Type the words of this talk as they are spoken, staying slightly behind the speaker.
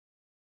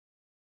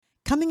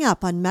Coming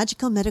up on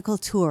Magical Medical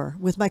Tour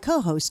with my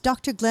co-host,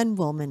 Dr. Glenn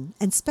Woolman,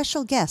 and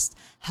special guest,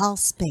 Hal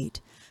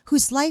Spate,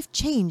 whose life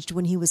changed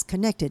when he was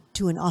connected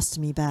to an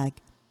ostomy bag.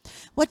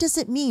 What does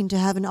it mean to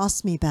have an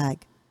ostomy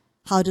bag?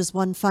 How does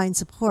one find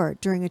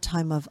support during a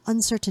time of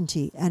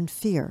uncertainty and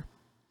fear?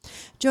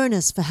 Join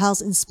us for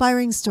Hal's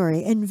inspiring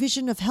story and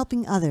vision of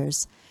helping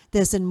others.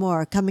 This and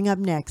more coming up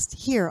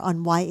next here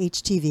on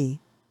YHTV.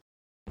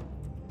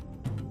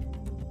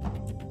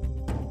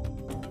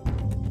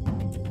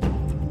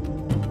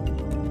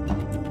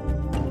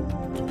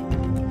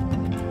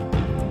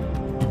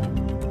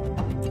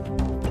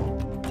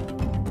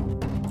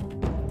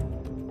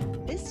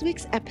 This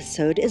week's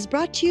episode is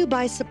brought to you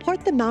by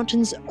Support the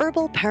Mountains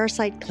Herbal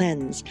Parasite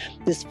Cleanse.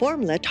 This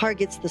formula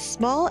targets the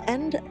small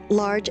and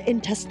large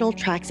intestinal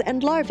tracts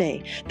and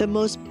larvae, the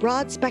most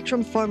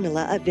broad-spectrum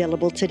formula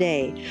available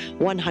today.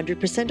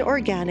 100%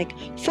 organic,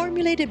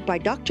 formulated by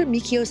Dr.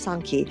 Mikio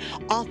Sankey,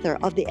 author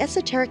of the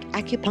Esoteric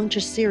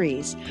Acupuncture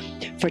series.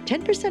 For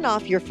 10%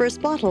 off your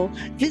first bottle,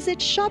 visit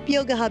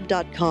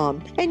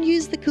shopyogahub.com and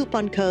use the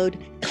coupon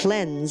code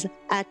CLEANSE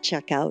at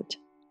checkout.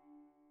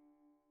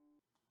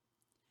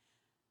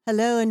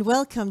 Hello and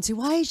welcome to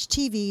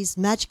YHTV's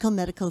Magical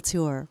Medical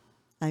Tour.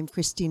 I'm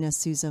Christina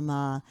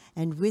Suzama,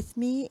 and with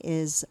me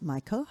is my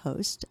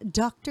co-host,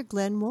 Dr.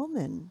 Glenn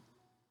Woolman.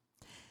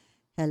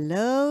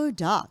 Hello,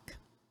 Doc.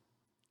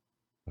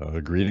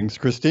 Greetings,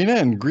 Christina,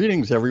 and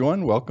greetings,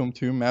 everyone. Welcome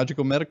to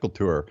Magical Medical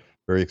Tour.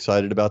 Very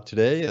excited about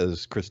today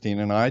as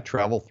Christina and I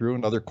travel through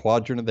another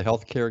quadrant of the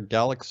healthcare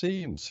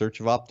galaxy in search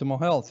of optimal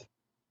health.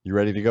 You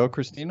ready to go,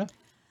 Christina?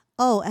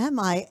 Oh,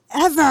 am I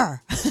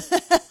ever?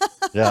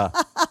 Yeah.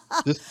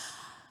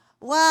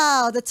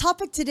 Wow, the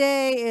topic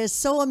today is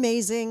so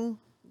amazing,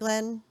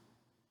 Glenn.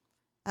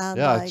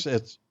 Yeah,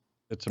 it's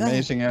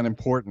amazing and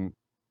important.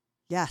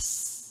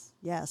 Yes.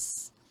 Yeah.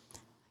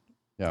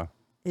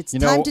 It's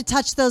time to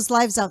touch those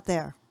lives out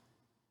there.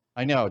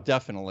 I know,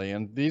 definitely.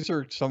 And these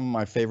are some of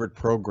my favorite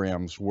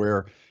programs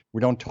where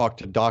we don't talk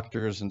to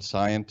doctors and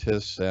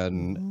scientists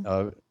and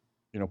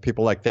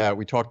people like that.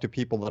 We talk to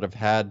people that have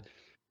had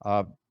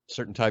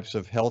certain types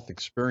of health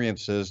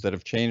experiences that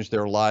have changed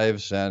their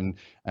lives, and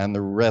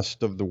the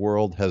rest of the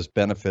world has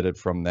benefited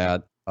from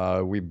that.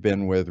 We've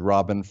been with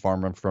Robin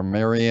Farmer from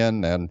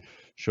Marion and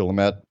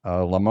Shulamit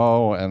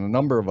Lamo and a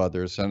number of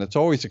others, and it's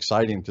always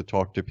exciting to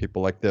talk to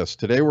people like this.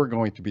 Today we're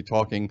going to be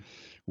talking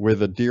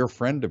with a dear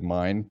friend of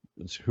mine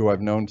who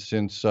I've known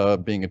since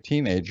being a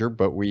teenager,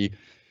 but we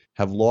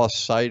have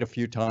lost sight a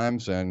few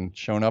times and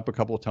shown up a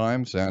couple of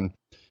times, and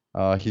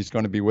he's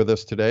going to be with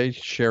us today,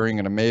 sharing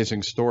an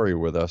amazing story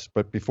with us.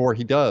 But before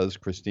he does,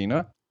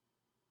 Christina,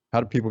 how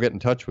do people get in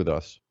touch with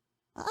us?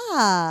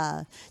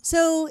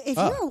 So if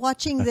you're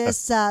watching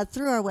this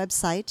through our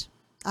website,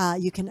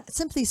 you can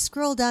simply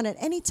scroll down at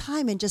any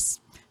time and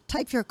just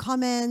type your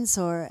comments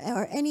or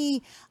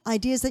any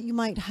ideas that you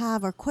might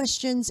have or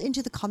questions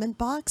into the comment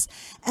box,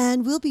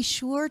 and we'll be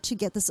sure to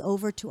get this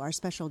over to our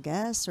special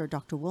guest or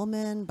Dr.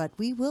 Woolman, but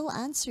we will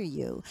answer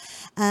you.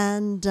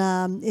 And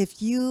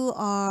if you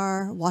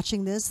are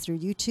watching this through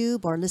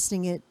YouTube or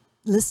listening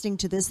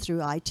to this through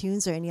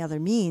iTunes or any other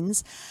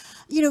means,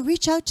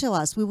 reach out to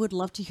us. We would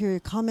love to hear your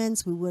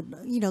comments. We would,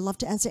 love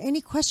to answer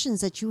any questions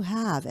that you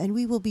have, and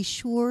we will be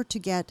sure to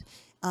get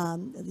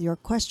your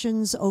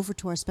questions over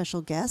to our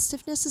special guest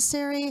if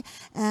necessary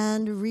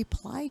and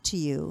reply to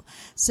you.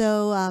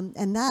 So,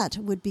 and that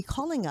would be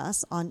calling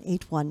us on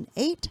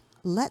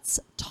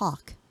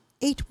 818-LETS-TALK,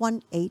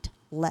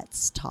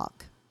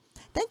 818-LETS-TALK.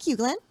 Thank you,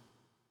 Glenn.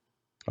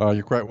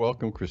 You're quite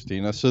welcome,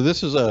 Christina. So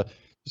this is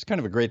kind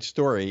of a great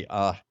story.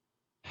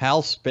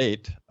 Hal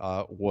Spate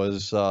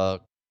was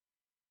a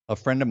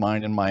friend of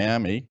mine in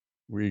Miami.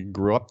 We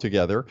grew up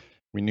together.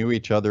 We knew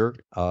each other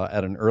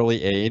at an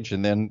early age,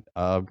 and then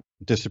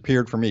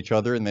disappeared from each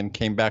other, and then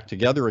came back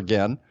together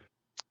again,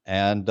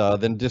 and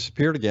then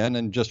disappeared again,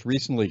 and just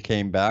recently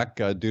came back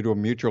due to a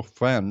mutual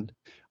friend.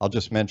 I'll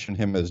just mention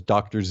him as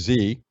Dr.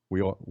 Z.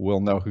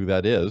 We'll know who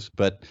that is,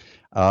 but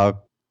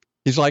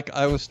he's like,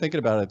 I was thinking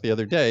about it the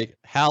other day,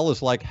 Hal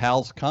is like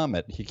Hal's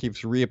Comet. He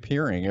keeps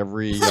reappearing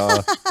every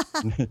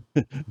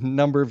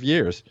number of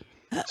years.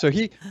 So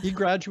he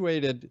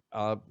graduated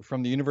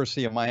from the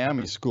University of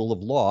Miami School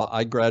of Law.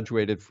 I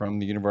graduated from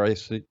the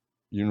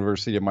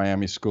University of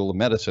Miami School of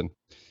Medicine.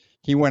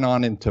 He went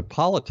on into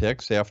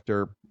politics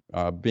after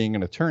being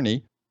an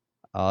attorney.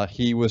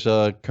 He was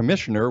a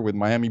commissioner with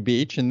Miami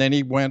Beach, and then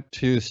he went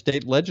to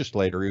state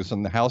legislator. He was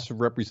in the House of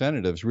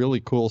Representatives.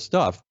 Really cool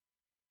stuff.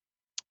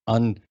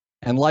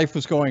 And life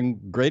was going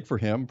great for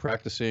him,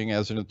 practicing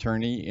as an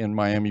attorney in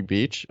Miami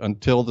Beach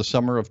until the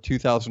summer of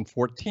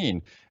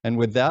 2014. And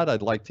with that,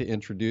 I'd like to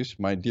introduce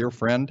my dear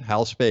friend,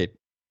 Hal Spate.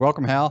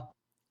 Welcome, Hal.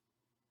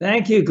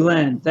 Thank you,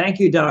 Glenn. Thank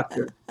you,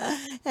 Doctor.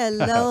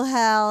 Hello,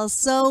 Hal.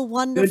 So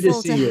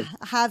wonderful to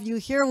have you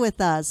here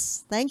with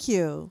us. Thank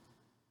you.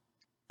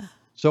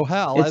 So,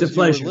 Hal, it's as a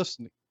pleasure. You were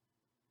listening,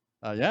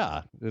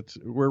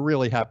 we're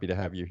really happy to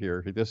have you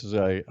here. This is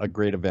a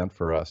great event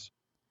for us.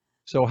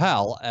 So,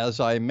 Hal, as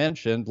I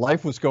mentioned,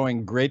 life was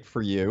going great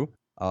for you.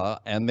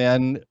 And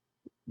then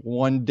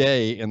one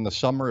day in the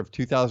summer of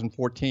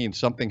 2014,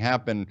 something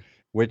happened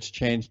which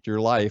changed your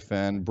life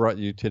and brought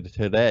you to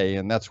today,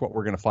 and that's what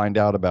we're going to find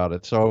out about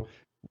it. So,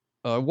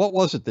 what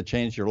was it that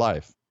changed your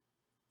life?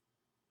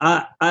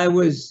 I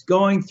was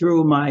going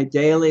through my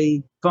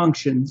daily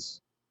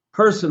functions,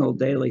 personal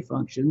daily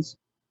functions,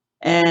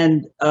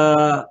 and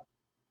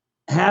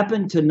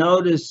happened to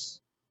notice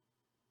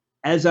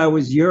as I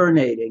was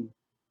urinating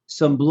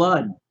some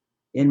blood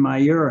in my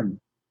urine.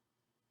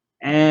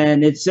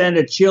 And it sent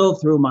a chill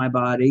through my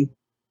body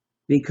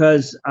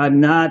because I'm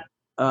not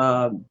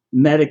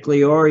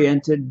medically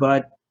oriented,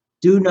 but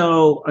do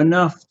know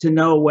enough to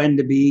know when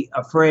to be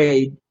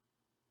afraid.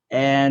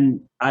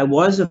 And I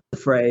was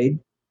afraid.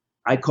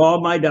 I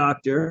called my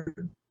doctor.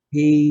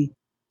 He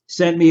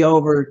sent me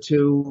over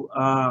to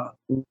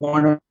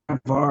one of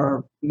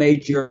our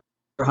major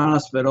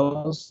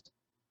hospitals,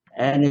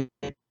 and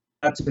it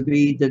got to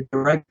be the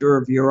director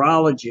of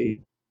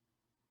urology.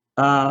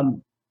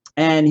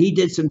 And he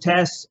did some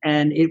tests,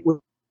 and it was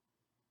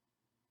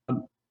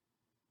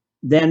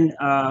then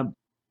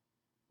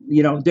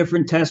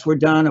different tests were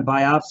done, a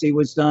biopsy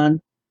was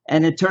done,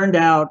 and it turned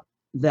out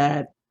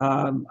that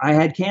I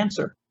had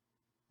cancer.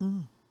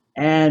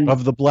 And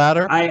of the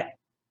bladder?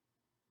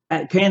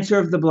 Cancer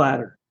of the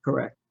bladder,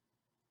 correct.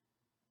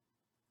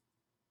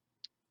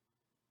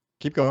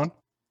 Keep going.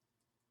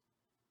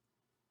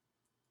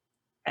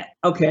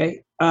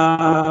 Okay.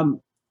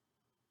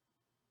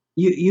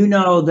 You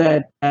know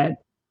that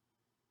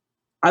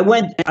I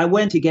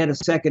went to get a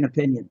second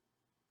opinion,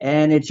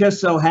 and it just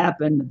so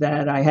happened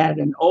that I had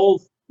an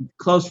old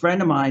close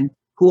friend of mine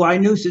who I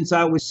knew since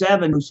I was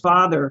 7, whose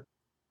father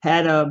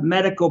had a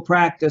medical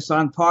practice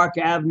on Park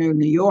Avenue,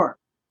 New York,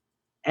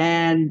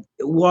 and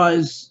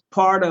was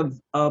part of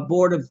a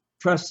board of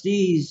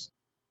trustees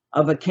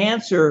of a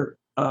cancer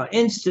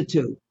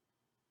institute.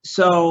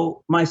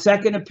 So my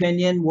second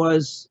opinion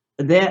was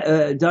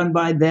done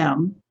by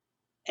them,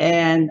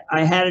 and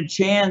I had a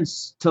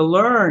chance to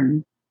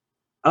learn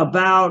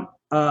about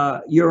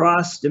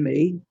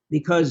urostomy,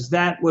 because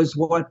that was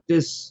what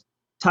this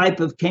type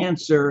of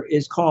cancer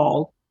is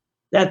called.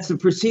 That's the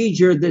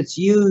procedure that's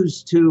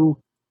used to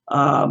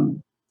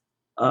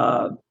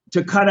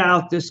cut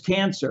out this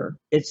cancer.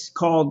 It's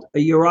called a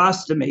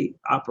urostomy.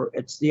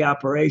 It's the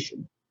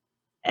operation.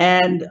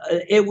 And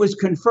it was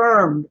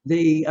confirmed,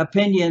 the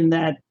opinion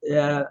that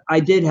I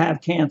did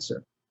have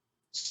cancer.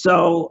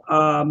 So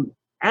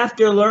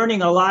after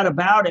learning a lot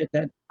about it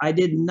that I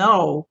didn't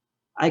know,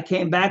 I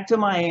came back to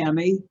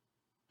Miami,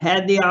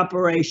 had the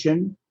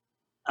operation,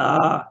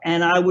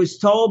 and I was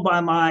told by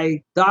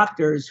my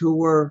doctors, who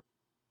were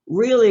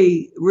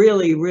really,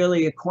 really,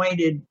 really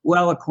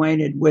well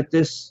acquainted with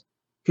this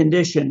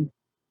condition,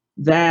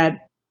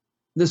 that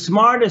the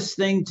smartest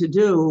thing to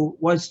do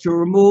was to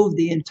remove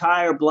the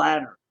entire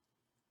bladder.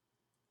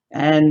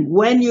 And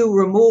when you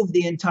remove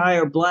the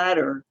entire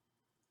bladder,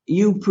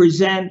 you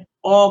present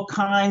all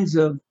kinds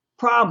of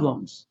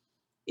problems.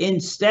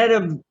 Instead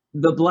of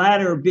the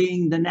bladder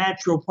being the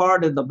natural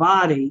part of the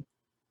body,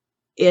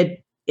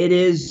 it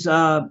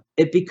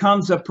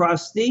becomes a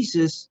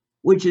prosthesis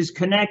which is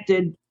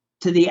connected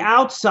to the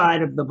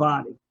outside of the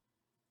body.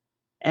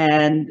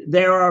 And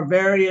there are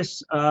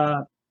various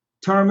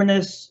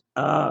terminus,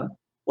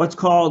 what's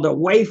called a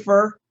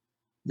wafer,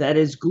 that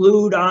is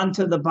glued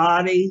onto the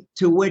body,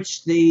 to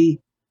which the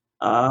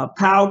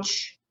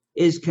pouch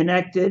is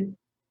connected.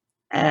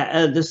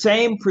 The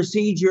same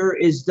procedure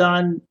is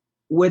done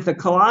with a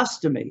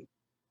colostomy,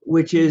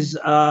 which is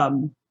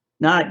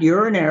not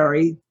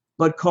urinary,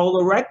 but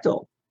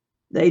colorectal.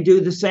 They do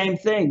the same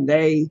thing.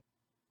 They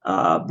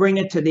bring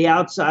it to the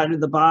outside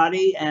of the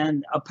body,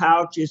 and a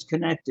pouch is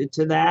connected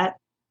to that.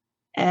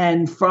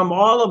 And from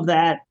all of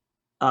that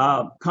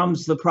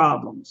comes the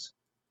problems.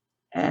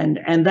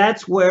 And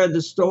that's where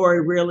the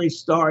story really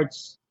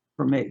starts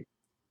for me.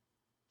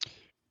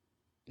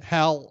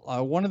 Hal,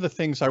 one of the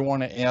things I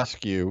want to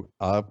ask you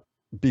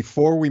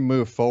before we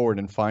move forward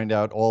and find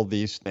out all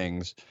these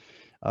things,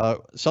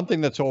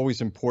 something that's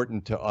always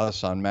important to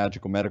us on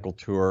Magical Medical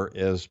Tour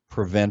is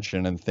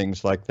prevention and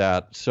things like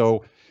that.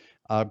 So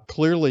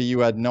clearly you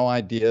had no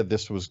idea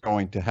this was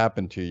going to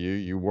happen to you.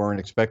 You weren't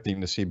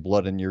expecting to see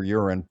blood in your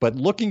urine. But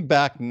looking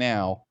back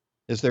now,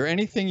 is there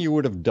anything you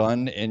would have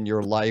done in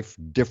your life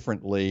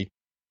differently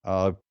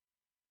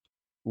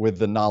with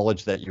the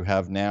knowledge that you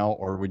have now,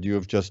 or would you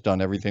have just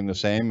done everything the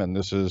same and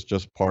this is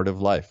just part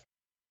of life?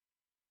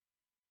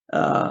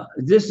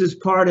 This is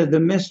part of the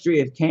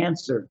mystery of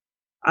cancer.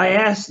 I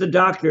asked the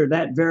doctor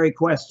that very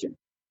question,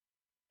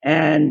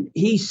 and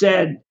he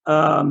said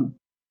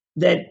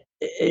that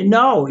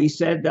no. He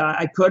said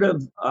I could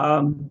have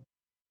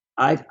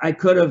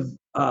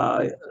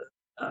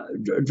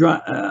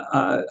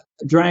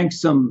drank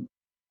some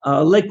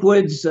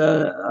liquids,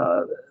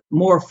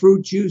 more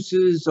fruit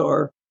juices,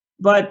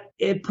 but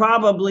it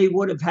probably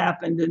would have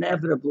happened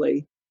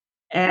inevitably.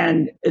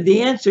 And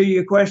the answer to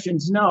your question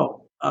is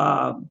no.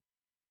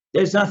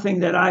 There's nothing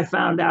that I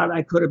found out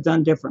I could have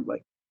done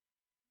differently.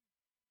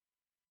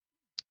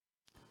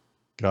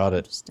 Got it.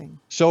 Interesting.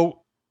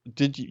 So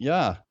did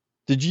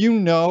Did you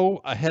know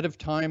ahead of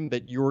time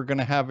that you were going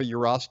to have a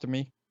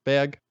urostomy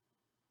bag?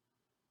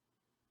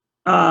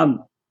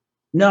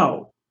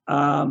 No.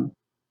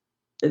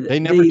 They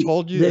never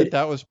told you that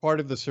that was part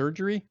of the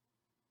surgery?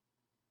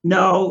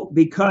 No,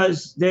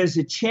 because there's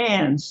a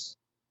chance.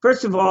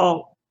 First of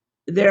all,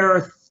 there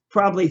are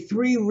probably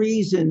 3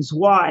 reasons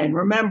why. And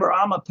remember,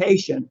 I'm a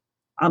patient.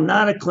 I'm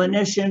not a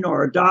clinician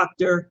or a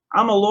doctor.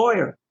 I'm a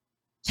lawyer.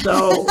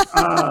 So,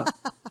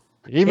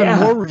 Even yeah.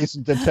 more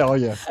reason to tell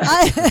you.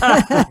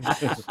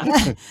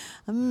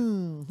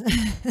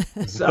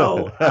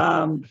 So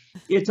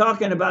you're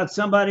talking about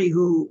somebody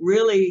who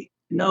really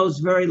knows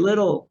very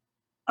little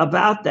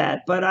about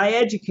that. But I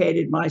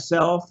educated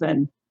myself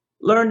and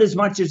learned as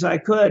much as I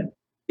could,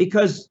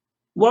 because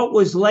what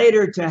was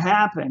later to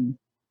happen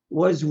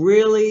was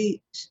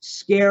really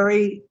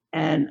scary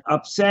and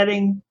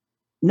upsetting.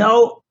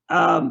 No,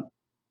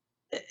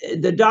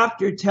 the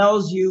doctor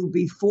tells you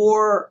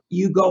before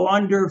you go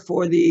under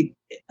for the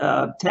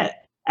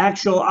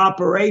actual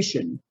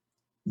operation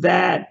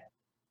that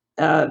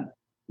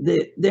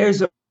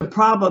there's a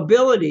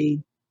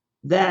probability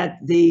that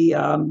the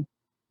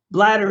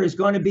bladder is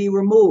going to be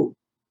removed.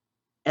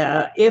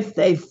 If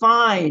they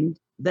find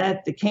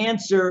that the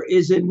cancer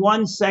is in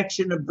one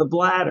section of the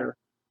bladder,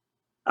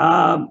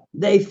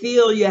 they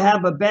feel you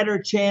have a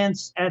better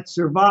chance at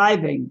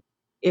surviving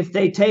if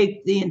they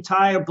take the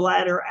entire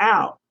bladder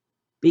out,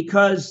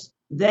 because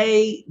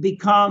they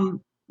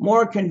become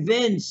more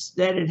convinced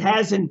that it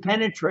hasn't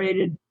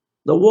penetrated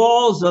the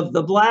walls of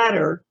the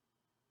bladder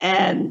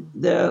and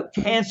the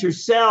cancer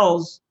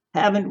cells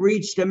haven't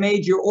reached a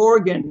major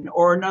organ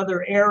or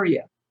another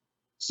area.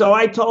 So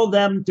I told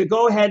them to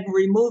go ahead and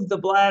remove the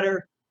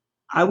bladder.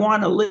 I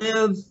want to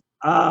live.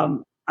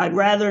 I'd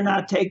rather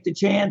not take the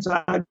chance.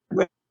 I've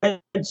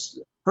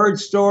heard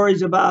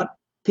stories about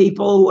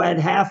people who had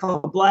half a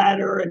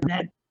bladder and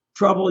had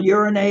trouble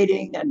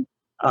urinating. And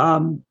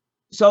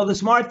so the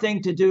smart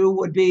thing to do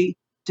would be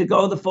to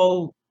go the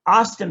full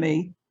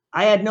ostomy.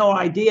 I had no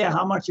idea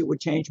how much it would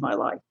change my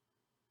life.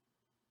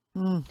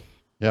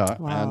 Yeah,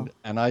 Wow.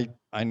 and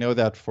I know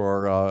that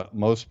for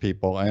most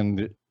people,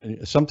 and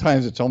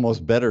sometimes it's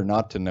almost better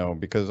not to know,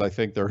 because I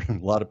think there are a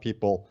lot of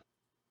people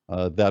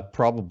that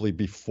probably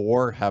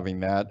before having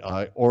that,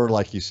 or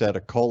like you said,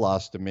 a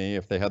colostomy,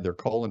 if they had their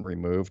colon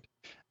removed,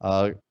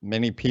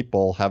 many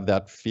people have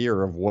that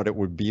fear of what it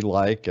would be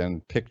like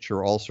and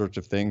picture all sorts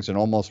of things and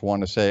almost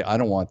want to say, I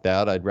don't want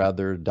that. I'd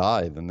rather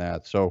die than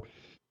that. So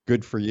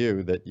good for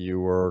you that you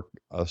were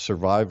a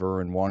survivor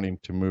and wanting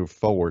to move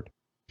forward.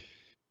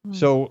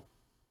 So,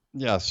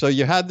 yeah, so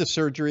you had the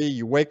surgery,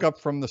 you wake up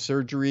from the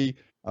surgery,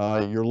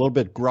 you're a little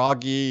bit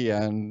groggy,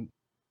 and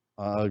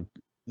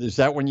is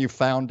that when you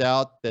found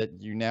out that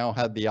you now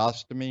had the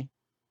ostomy?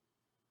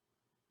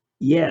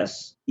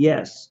 Yes.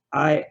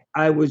 I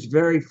was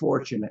very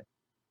fortunate.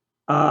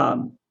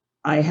 I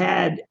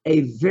had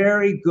a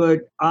very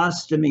good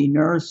ostomy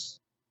nurse.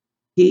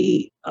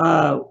 He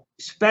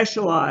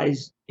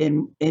specialized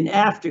in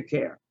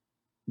aftercare.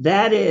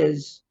 That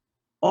is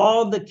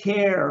all the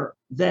care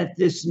that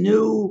this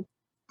new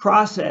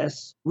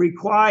process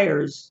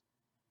requires,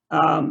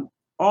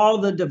 all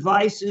the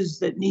devices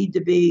that need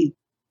to be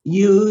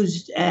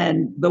used,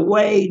 and the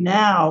way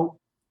now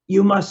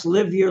you must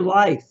live your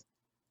life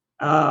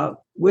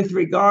with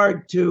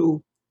regard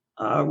to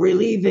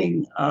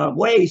relieving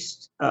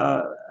waste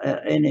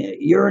in a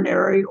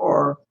urinary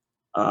or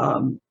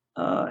from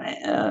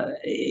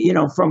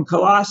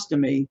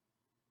colostomy.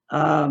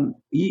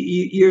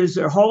 There's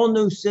a whole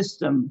new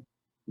system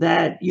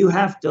that you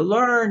have to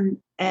learn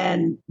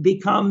and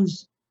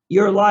becomes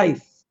your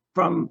life.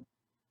 From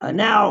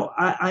now,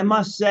 I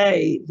must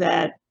say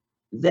that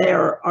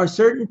there are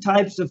certain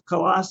types of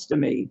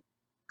colostomies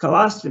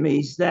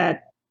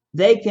that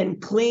they can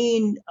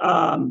clean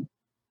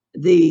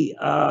the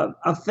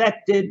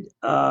affected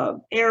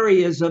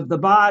areas of the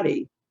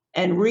body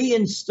and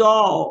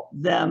reinstall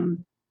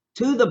them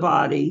to the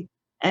body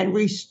and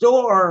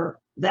restore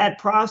that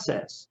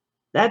process.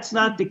 That's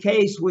not the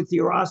case with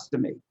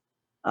urostomy.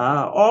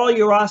 All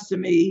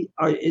urostomy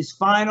is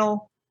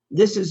final.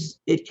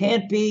 It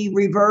can't be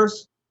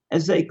reversed,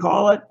 as they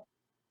call it.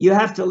 You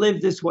have to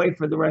live this way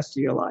for the rest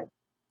of your life.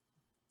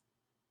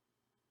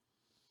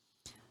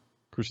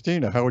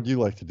 Christina, how would you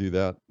like to do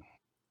that?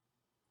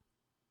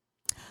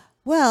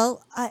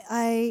 Well,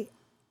 I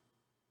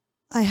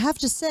have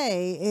to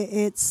say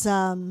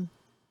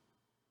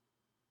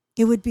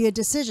it would be a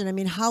decision. I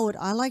mean, how would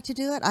I like to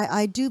do it?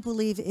 I do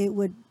believe it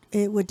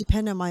would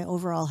depend on my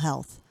overall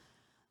health.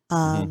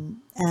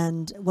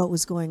 And what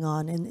was going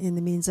on in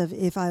the means of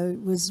if I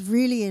was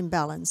really in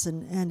balance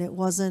and it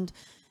wasn't,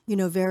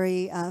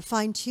 very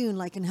fine-tuned,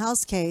 like in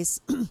Hal's case,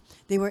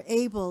 they were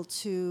able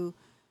to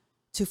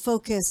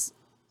focus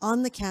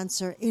on the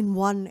cancer in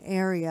one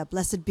area.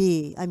 Blessed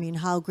be. I mean,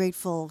 how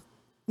grateful,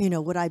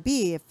 would I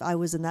be if I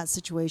was in that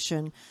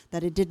situation,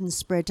 that it didn't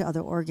spread to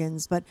other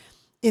organs. But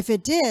if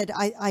it did,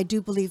 I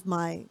do believe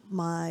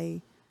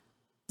my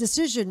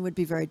decision would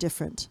be very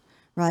different,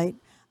 right?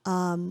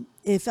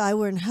 If I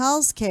were in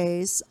Hal's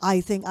case,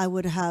 I think I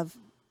would have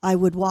I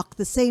would walk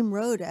the same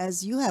road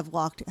as you have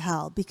walked,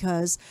 Hal,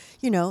 because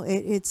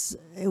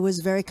it was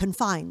very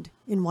confined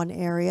in one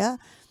area,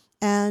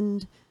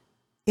 and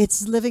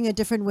it's living a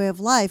different way of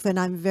life. And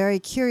I'm very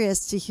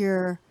curious to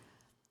hear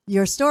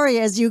your story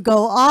as you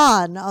go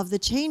on of the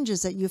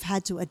changes that you've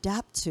had to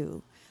adapt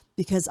to,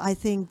 because I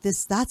think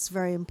that's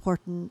very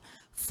important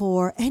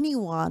for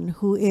anyone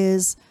who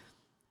is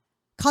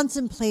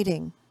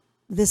contemplating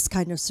this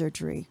kind of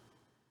surgery.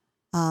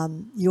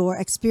 Your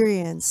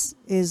experience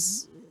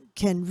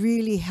can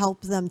really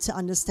help them to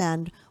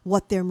understand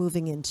what they're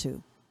moving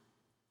into.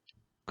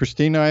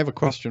 Christina, I have a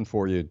question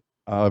for you.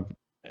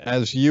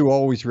 As you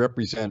always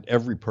represent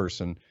every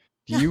person,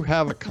 do you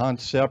have a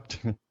concept?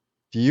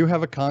 Do you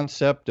have a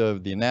concept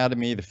of the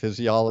anatomy, the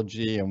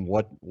physiology, and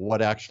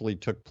what actually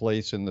took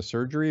place in the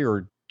surgery,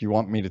 or do you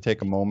want me to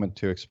take a moment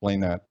to explain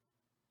that?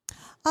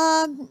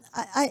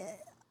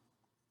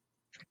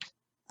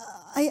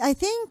 I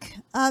think,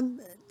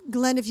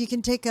 Glenn, if you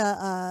can take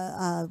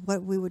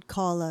what we would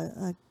call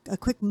a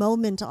quick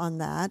moment on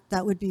that,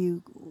 that would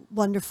be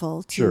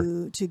wonderful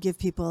to give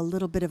people a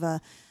little bit of a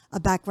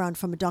background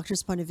from a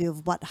doctor's point of view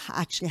of what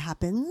actually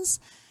happens.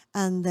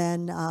 And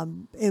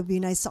then it would be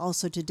nice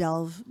also to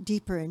delve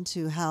deeper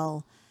into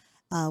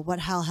what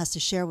Hal has to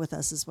share with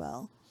us as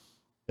well.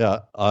 Yeah.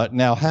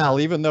 Now, Hal,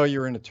 even though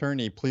you're an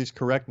attorney, please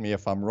correct me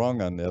if I'm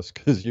wrong on this,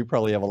 because you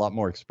probably have a lot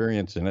more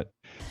experience in it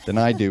than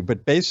I do.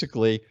 But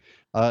basically,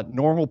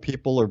 normal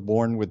people are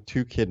born with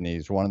two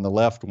kidneys, one on the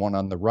left, one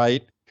on the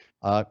right.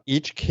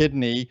 Each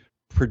kidney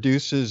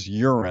produces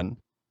urine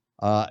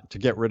to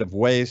get rid of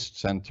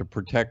wastes and to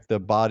protect the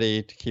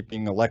body, to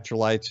keeping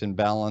electrolytes in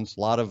balance, a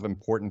lot of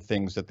important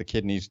things that the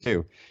kidneys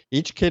do.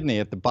 Each kidney,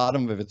 at the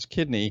bottom of its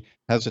kidney,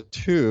 has a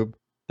tube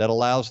that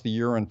allows the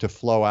urine to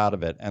flow out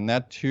of it. And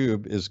that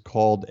tube is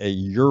called a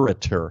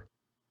ureter,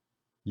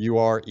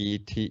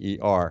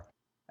 U-R-E-T-E-R.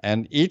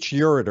 And each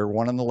ureter,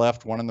 one on the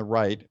left, one on the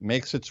right,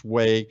 makes its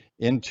way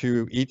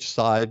into each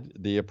side,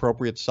 the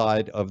appropriate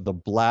side of the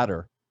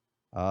bladder.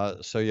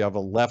 So you have a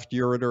left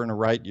ureter and a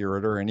right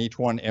ureter, and each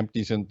one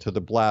empties into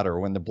the bladder.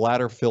 When the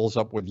bladder fills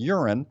up with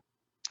urine,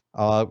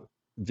 the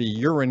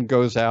urine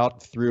goes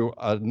out through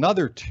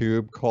another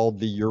tube called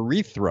the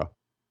urethra.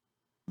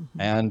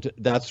 And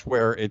that's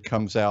where it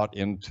comes out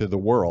into the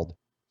world.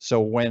 So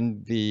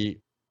when the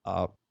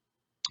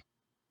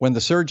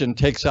surgeon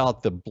takes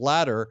out the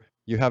bladder,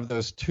 you have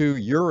those two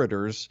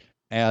ureters,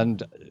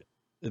 and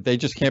they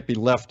just can't be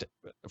left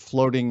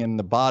floating in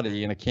the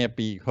body, and it can't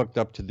be hooked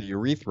up to the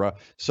urethra.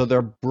 So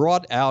they're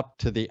brought out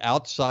to the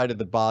outside of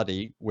the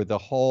body with a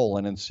hole.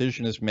 An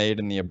incision is made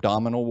in the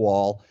abdominal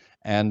wall,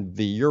 and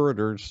the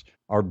ureters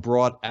are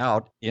brought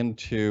out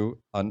into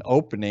an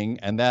opening,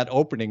 and that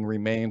opening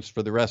remains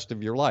for the rest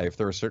of your life.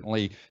 There are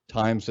certainly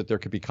times that there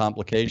could be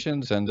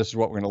complications, and this is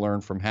what we're going to learn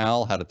from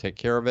Hal, how to take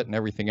care of it and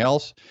everything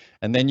else.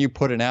 And then you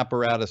put an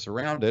apparatus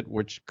around it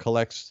which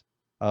collects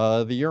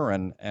the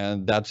urine,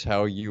 and that's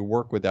how you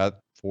work with that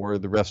for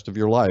the rest of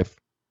your life.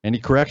 Any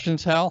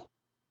corrections, Hal?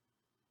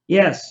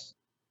 Yes.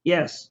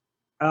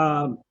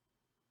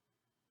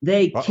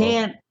 They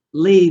can't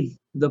leave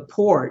the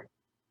port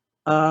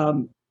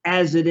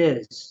as it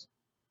is.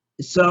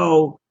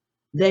 So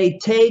they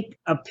take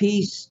a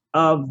piece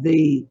of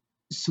the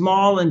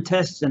small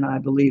intestine, I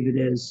believe it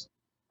is,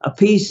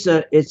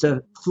 it's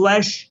a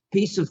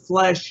piece of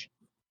flesh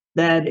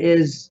that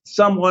is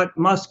somewhat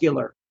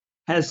muscular,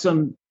 has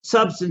some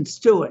substance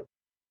to it,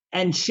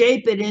 and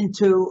shape it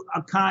into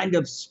a kind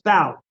of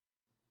spout.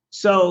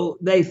 So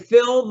they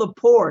fill the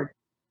port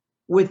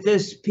with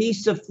this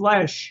piece of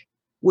flesh,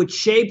 which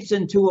shapes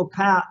into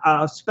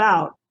a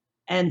spout,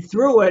 and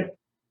through it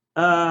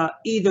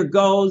either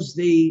goes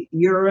the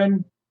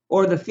urine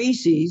or the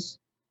feces,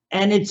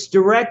 and it's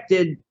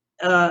directed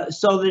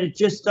so that it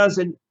just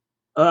doesn't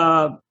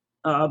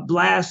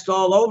blast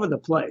all over the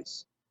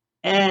place.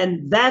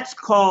 And that's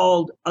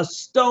called a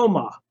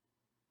stoma,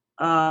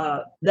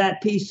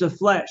 that piece of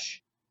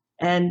flesh.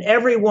 And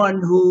everyone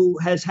who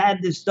has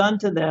had this done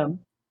to them,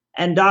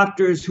 and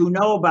doctors who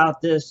know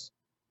about this,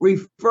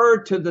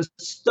 refer to the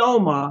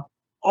stoma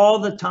all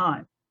the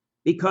time,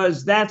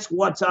 because that's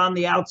what's on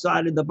the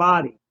outside of the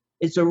body.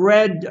 It's a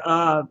red,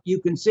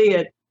 you can see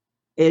it.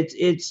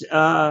 It's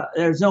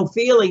there's no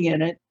feeling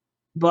in it,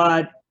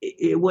 but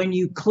when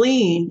you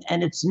clean,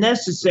 and it's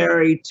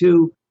necessary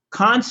to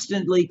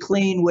constantly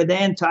clean with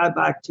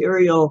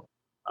antibacterial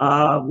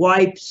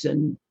wipes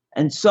and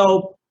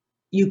soap,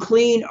 you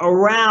clean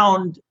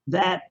around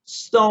that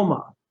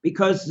stoma,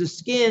 because the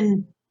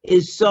skin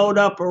is sewed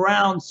up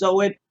around, so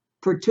it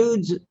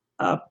protrudes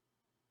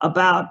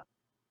about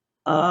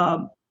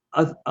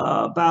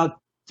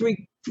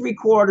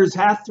three-quarters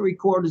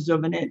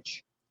of an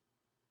inch.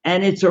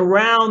 And it's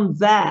around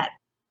that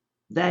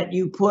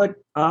you put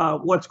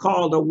what's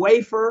called a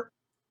wafer,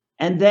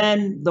 and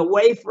then the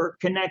wafer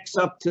connects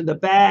up to the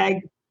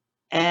bag,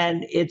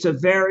 and it's a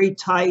very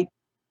tight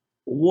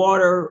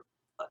water.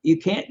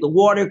 The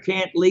water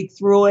can't leak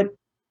through it.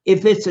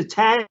 If it's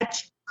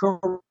attached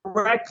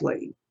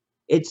correctly,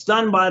 it's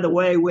done, by the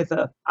way, with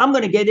I'm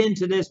going to get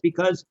into this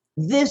because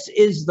this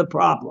is the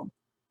problem.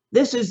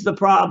 this is the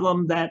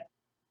problem that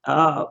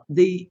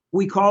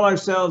we call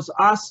ourselves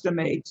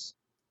ostomates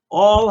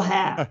all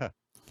have.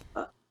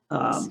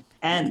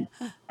 And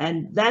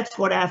that's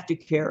what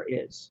aftercare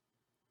is.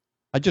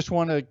 I just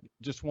want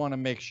to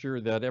make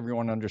sure that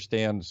everyone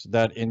understands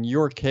that in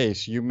your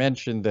case, you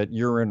mentioned that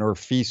urine or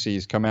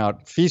feces come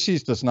out.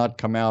 Feces does not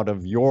come out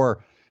of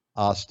your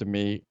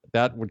ostomy.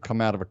 That would come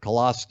out of a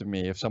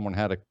colostomy if someone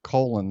had a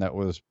colon that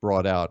was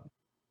brought out.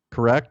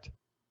 Correct?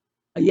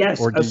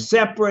 Yes, a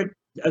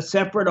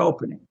separate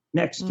opening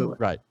next to it.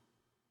 Right.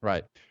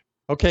 Right.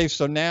 Okay,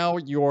 so now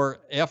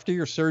after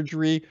your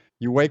surgery,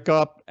 you wake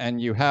up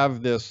and you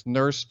have this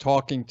nurse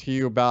talking to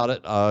you about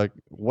it,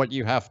 what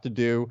you have to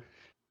do.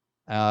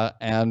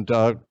 And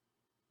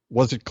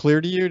was it clear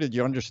to you? Did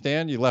you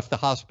understand? You left the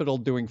hospital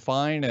doing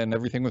fine and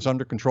everything was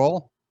under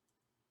control?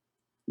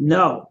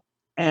 No.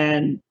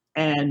 And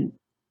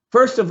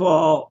first of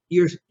all,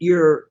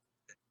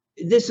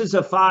 this is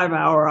a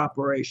 5-hour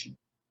operation.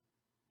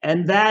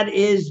 And that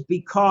is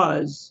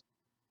because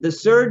the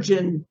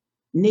surgeon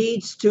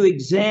needs to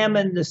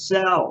examine the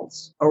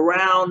cells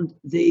around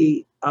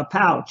the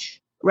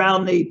pouch,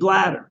 around the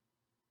bladder,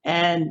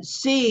 and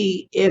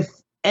see if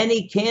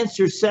any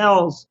cancer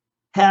cells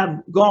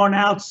have gone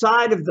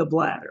outside of the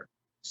bladder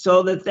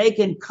so that they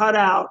can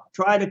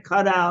try to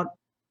cut out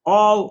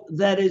all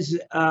that is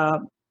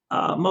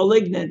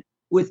malignant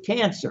with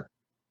cancer.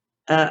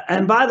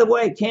 And by the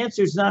way,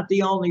 cancer is not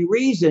the only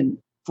reason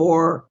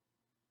for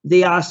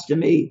the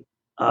ostomy.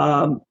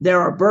 There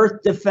are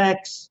birth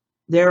defects,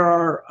 there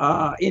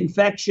are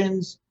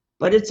infections,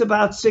 but it's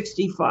about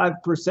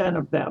 65%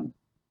 of them.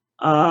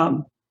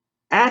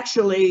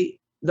 Actually,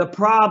 the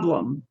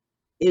problem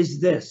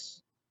is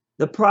this.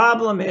 The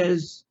problem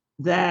is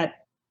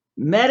that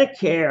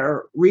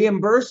Medicare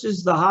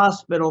reimburses the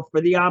hospital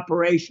for the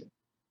operation.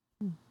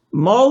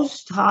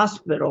 Most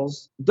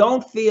hospitals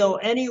don't feel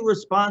any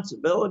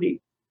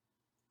responsibility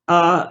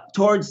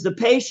towards the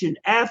patient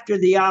after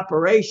the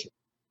operation.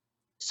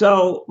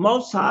 So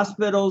most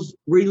hospitals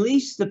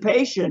release the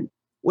patient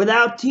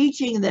without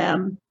teaching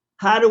them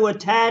how to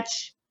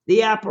attach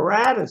the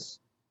apparatus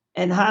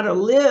and how to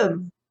live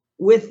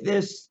with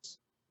this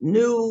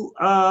new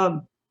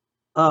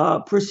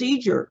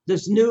procedure,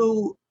 this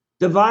new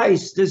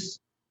device, this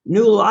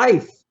new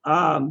life.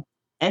 And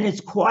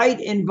it's quite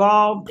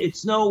involved.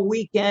 It's no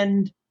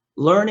weekend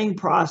learning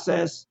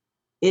process.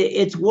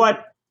 It's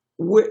what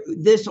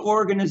this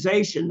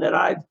organization that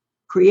I've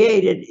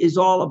created is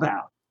all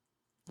about.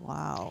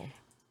 Wow.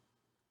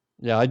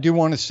 Yeah, I do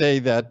want to say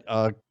that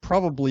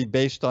probably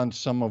based on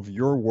some of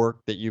your work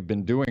that you've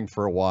been doing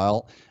for a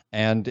while,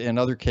 and in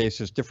other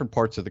cases, different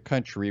parts of the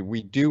country,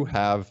 we do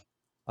have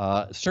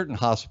certain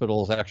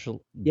hospitals actually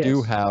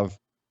do have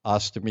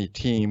ostomy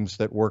teams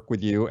that work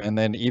with you. And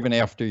then even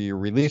after you're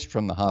released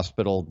from the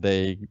hospital,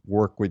 they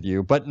work with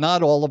you, but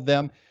not all of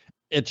them.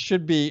 It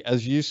should be,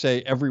 as you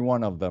say, every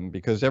one of them,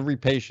 because every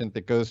patient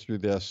that goes through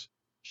this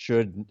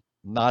should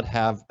not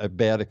have a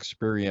bad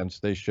experience.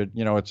 They should,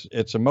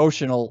 it's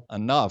emotional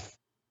enough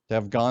to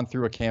have gone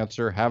through a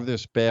cancer, have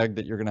this bag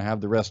that you're going to have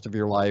the rest of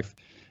your life.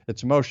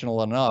 It's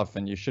emotional enough,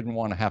 and you shouldn't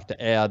want to have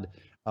to add,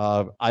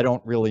 I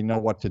don't really know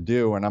what to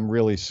do, and I'm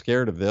really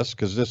scared of this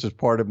because this is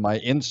part of my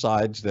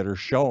insides that are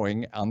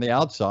showing on the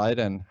outside,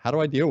 and how do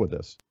I deal with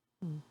this?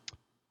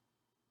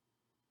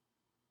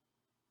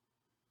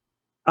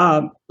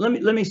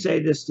 Let me say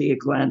this to you,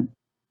 Glenn,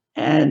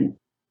 and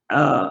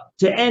to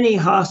any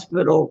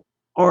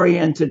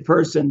hospital-oriented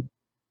person,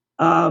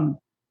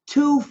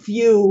 too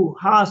few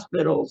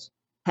hospitals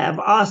have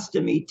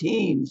ostomy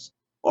teams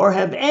or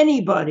have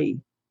anybody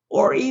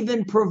or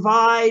even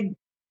provide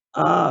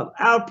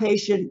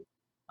outpatient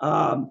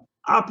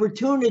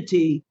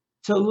opportunity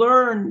to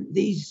learn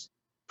these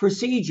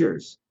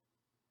procedures.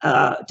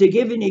 To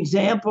give you an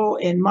example,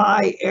 in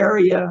my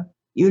area,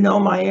 you know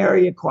my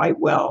area quite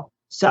well,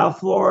 South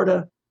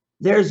Florida,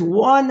 there's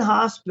one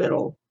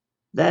hospital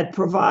that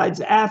provides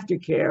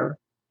aftercare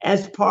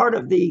as part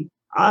of the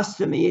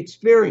ostomy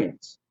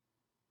experience.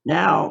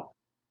 Now,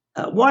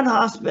 one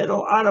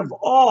hospital out of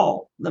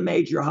all the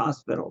major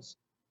hospitals,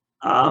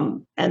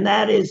 and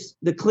that is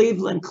the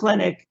Cleveland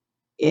Clinic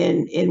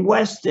in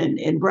Weston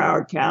in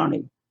Broward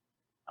County.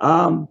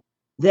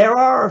 There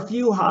are a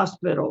few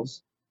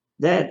hospitals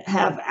that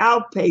have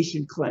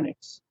outpatient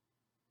clinics,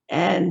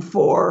 and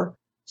for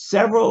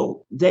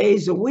several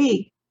days a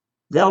week,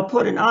 they'll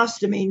put an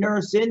ostomy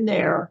nurse in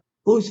there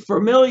who's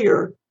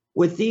familiar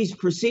with these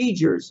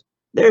procedures.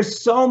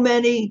 There's so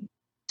many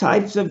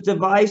types of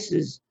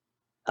devices,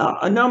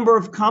 a number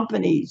of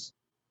companies.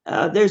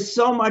 There's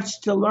so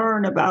much to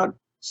learn about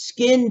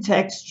skin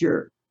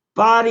texture,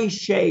 body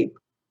shape,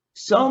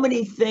 so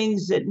many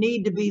things that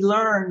need to be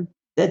learned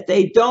that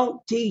they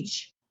don't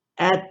teach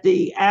at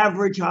the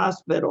average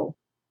hospital.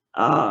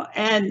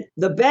 And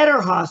the better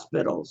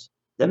hospitals,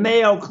 the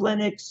Mayo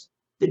Clinics,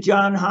 the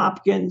Johns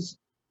Hopkins,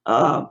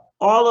 all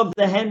of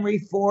the Henry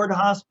Ford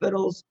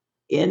hospitals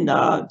in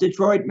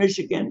Detroit,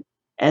 Michigan,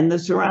 and the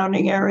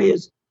surrounding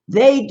areas,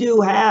 they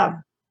do have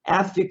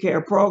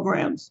aftercare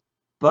programs,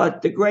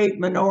 but the great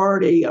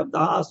minority of the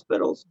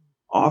hospitals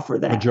offer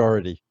that.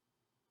 Majority.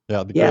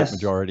 Yeah, the Yes. great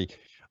majority.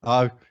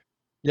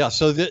 Yeah,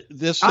 so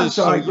this I'm is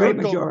sorry, so great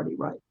majority,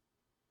 right?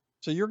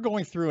 So you're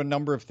going through a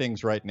number of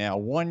things right now.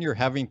 One, you're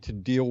having to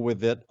deal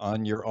with it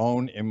on your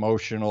own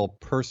emotional,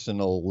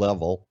 personal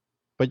level.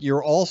 But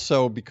you're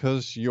also,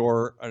 because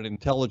you're an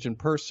intelligent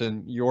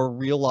person, you're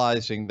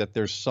realizing that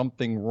there's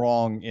something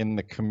wrong in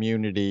the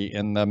community,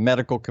 in the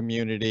medical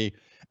community.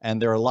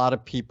 And there are a lot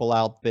of people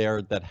out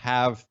there that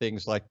have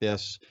things like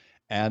this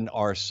and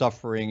are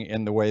suffering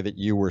in the way that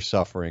you were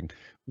suffering.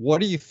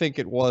 What do you think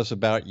it was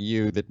about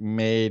you that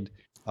made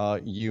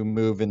you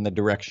move in the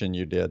direction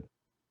you did?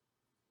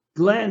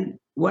 Glenn,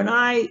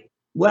 my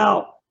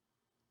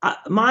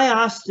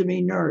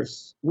ostomy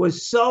nurse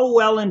was so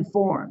well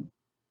informed,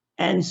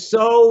 and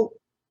so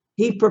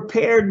he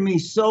prepared me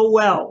so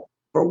well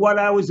for what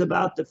I was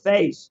about to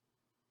face,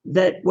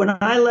 that when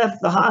I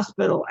left the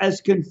hospital,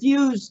 as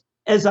confused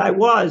as I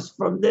was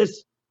from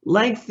this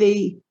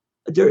lengthy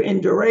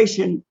in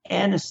duration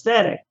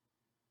anesthetic,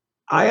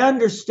 I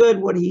understood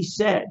what he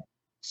said.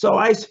 So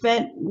I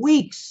spent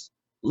weeks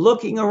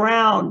looking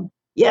around.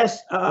 Yes,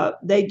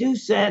 they do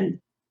send,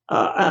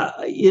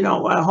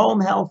 a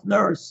home health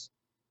nurse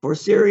for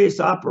serious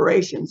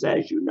operations,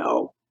 as you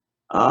know,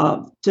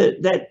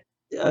 that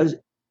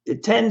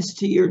attends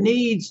to your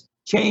needs,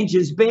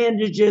 changes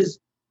bandages,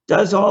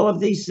 does all of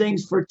these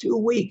things for 2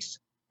 weeks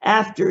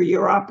after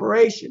your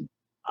operation.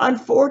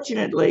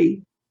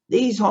 Unfortunately,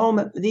 these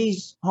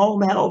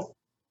home health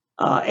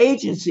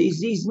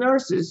agencies, these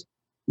nurses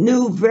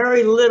knew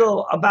very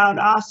little about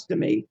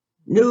ostomy.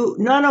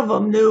 None of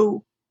them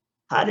knew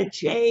how to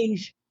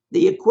change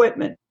the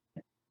equipment.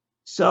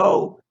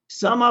 So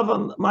some of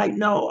them might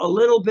know a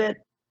little bit,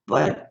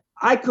 but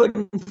I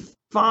couldn't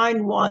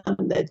find one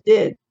that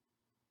did.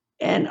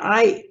 And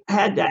I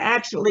had to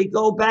actually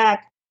go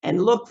back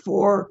and look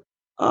for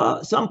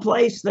some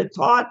place that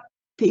taught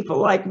people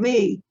like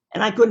me,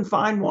 and I couldn't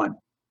find one.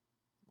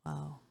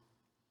 Wow.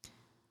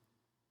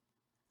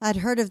 I'd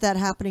heard of that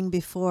happening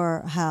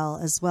before, Hal,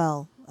 as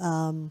well.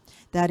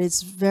 That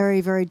it's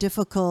very, very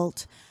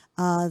difficult.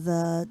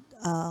 The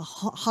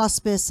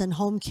hospice and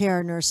home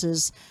care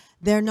nurses,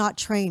 they're not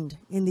trained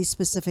in these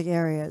specific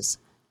areas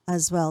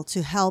as well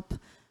to help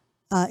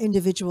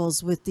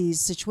individuals with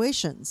these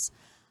situations.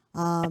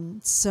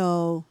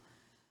 So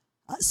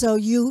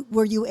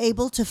were you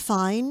able to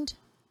find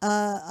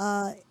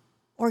a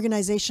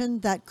organization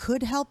that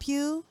could help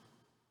you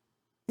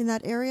in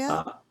that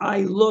area?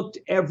 I looked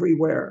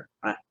everywhere.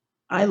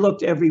 I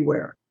looked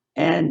everywhere.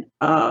 And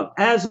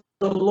as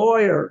a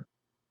lawyer,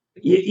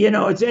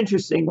 it's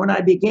interesting. When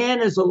I began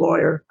as a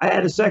lawyer, I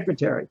had a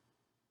secretary.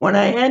 When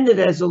I ended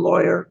as a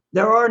lawyer,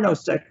 there are no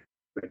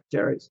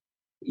secretaries.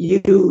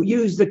 You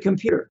use the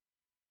computer.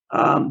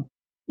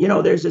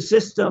 There's a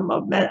system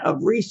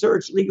of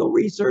research, legal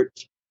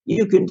research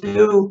you can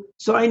do.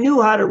 So I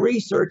knew how to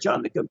research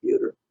on the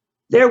computer.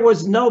 There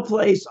was no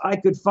place I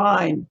could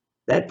find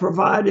that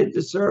provided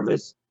the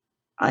service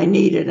I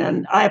needed.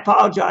 And I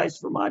apologize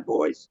for my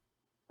voice,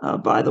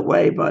 by the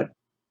way, but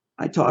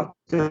I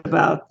talked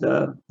about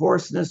the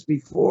hoarseness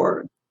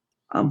before.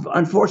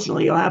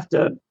 Unfortunately, you'll have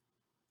to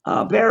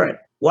bear it.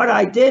 What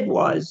I did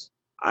was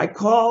I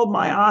called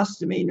my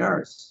ostomy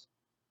nurse,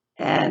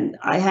 and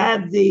I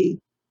had the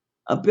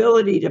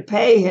ability to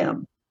pay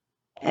him.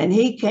 And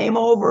he came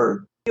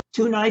over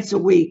 2 nights a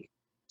week,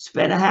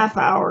 spent a half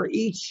hour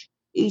each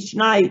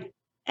night,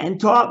 and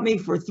taught me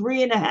for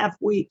 3.5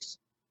 weeks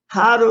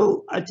how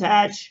to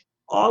attach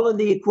all of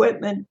the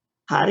equipment,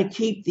 how to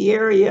keep the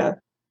area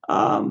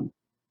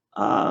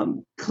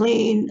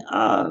clean,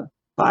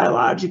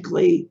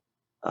 biologically,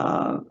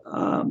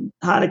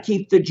 how to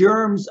keep the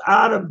germs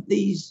out of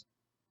these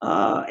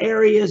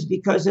areas,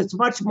 because it's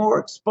much more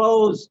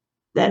exposed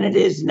than it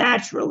is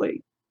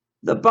naturally.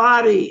 The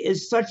body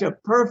is such a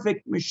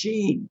perfect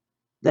machine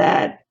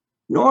that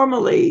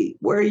normally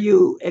where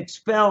you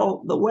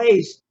expel the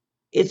waste,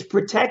 it's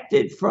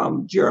protected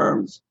from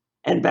germs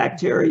and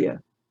bacteria.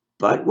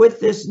 But with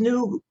this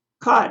new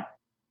cut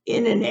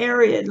in an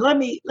area, let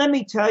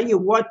me tell you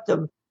what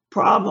the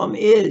problem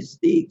is,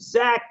 the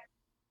exact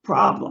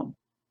problem.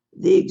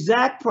 The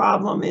exact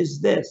problem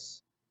is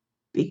this: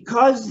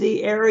 because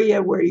the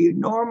area where you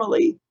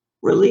normally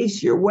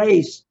release your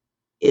waste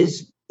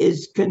is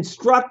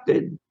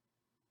constructed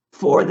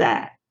for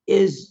that,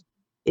 is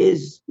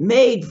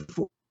made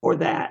for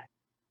that.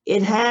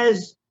 It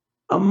has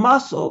a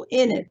muscle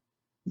in it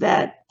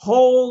that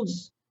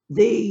holds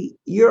the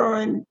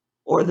urine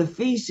or the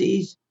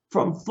feces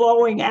from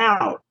flowing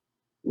out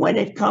when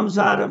it comes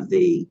out of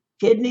the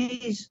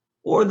kidneys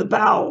or the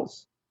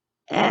bowels.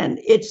 And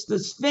it's the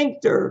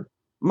sphincter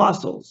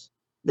muscles.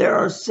 There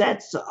are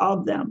sets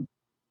of them.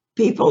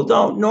 People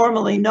don't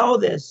normally know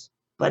this,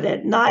 but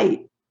at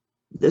night,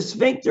 the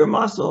sphincter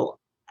muscle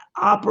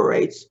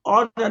operates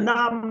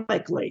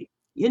autonomically.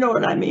 You know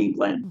what I mean,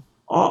 Glenn?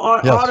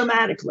 Yes.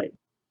 Automatically.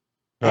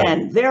 Right.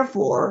 And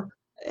therefore,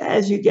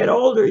 as you get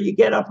older, you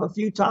get up a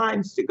few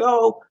times to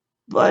go,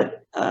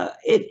 but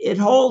it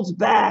holds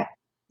back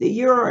the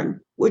urine,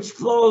 which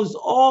flows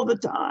all the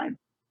time.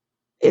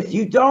 If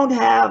you don't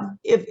have,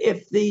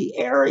 if the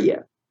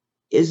area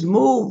is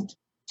moved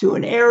to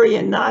an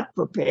area not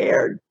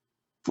prepared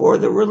for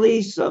the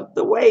release of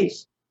the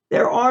waste,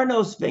 there are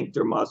no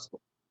sphincter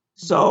muscles.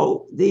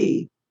 So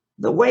the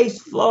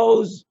waste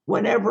flows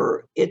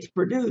whenever it's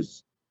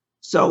produced.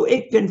 So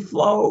it can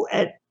flow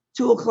at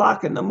 2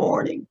 o'clock in the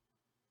morning,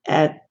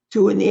 at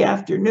 2 in the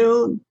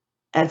afternoon,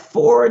 at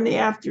 4 in the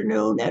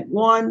afternoon, at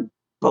 1.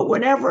 But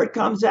whenever it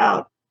comes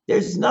out,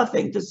 there's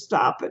nothing to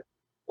stop it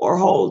or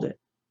hold it.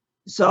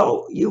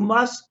 So you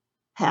must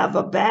have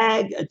a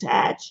bag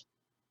attached,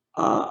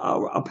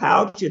 a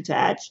pouch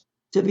attached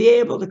to be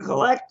able to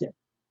collect it.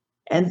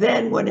 And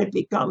then when it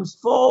becomes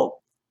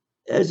full,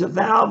 there's a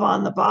valve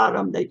on the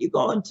bottom that you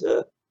go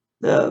into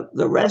the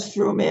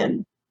restroom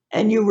in,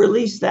 and you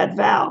release that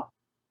valve.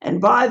 And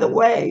by the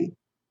way,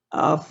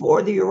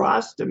 for the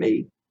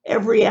urostomy,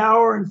 every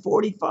hour and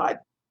 45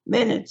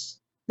 minutes,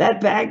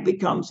 that bag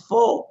becomes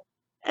full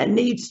and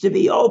needs to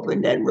be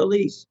opened and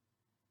released.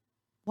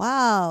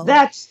 Wow.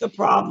 That's the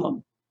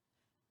problem.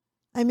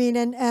 I mean,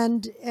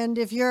 and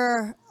if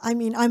you're, I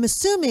mean, I'm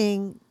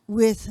assuming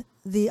with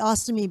the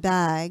ostomy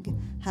bag,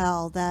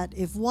 Hal, that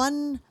if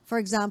one, for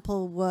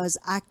example, was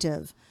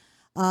active,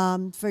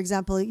 for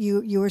example,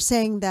 you were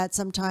saying that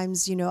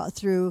sometimes, you know,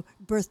 through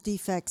birth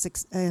defects,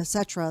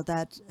 etc.,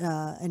 that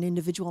an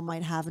individual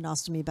might have an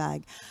ostomy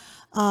bag.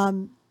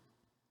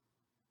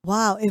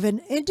 Wow, if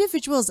an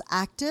individual is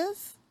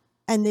active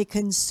and they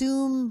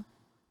consume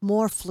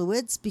more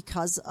fluids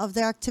because of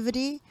their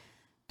activity,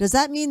 does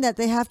that mean that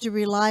they have to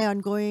rely on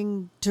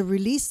going to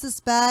release this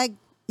bag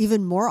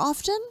even more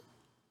often?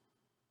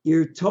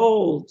 You're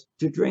told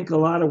to drink a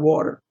lot of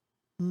water.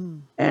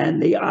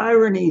 And the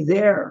irony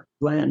there,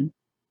 Glenn,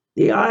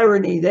 the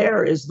irony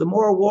there is the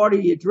more water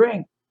you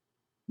drink,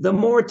 the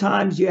more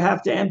times you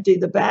have to empty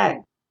the bag.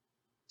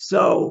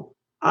 So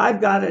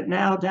I've got it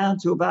now down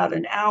to about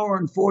an hour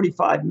and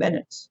 45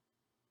 minutes.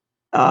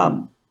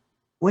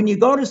 When you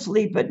go to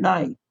sleep at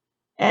night,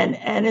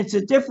 and it's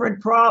a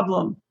different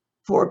problem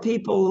for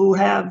people who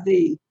have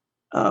the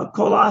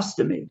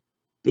colostomy,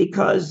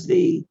 because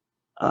you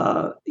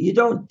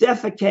don't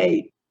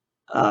defecate.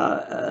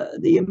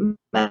 The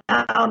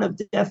amount of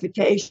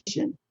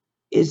defecation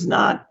is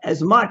not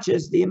as much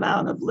as the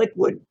amount of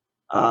liquid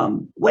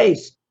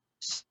waste.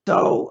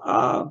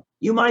 So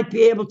you might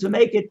be able to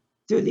make it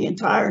through the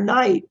entire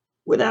night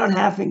without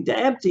having to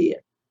empty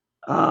it.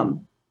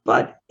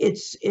 But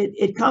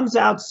it comes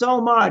out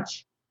so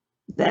much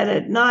that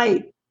at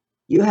night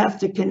you have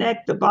to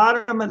connect the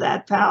bottom of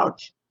that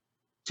pouch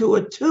to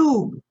a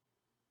tube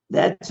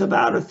that's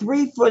about a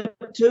 3-foot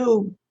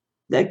tube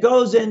that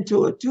goes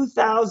into a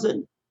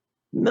 2,000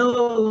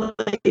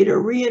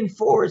 milliliter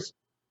reinforced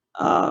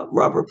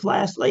rubber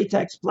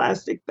latex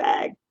plastic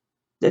bag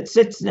that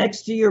sits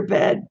next to your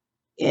bed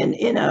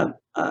in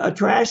a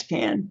trash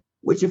can,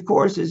 which of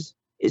course is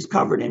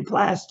covered in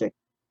plastic.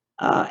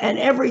 And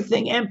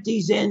everything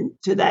empties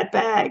into that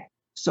bag,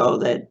 so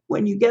that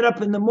when you get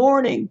up in the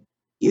morning,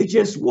 you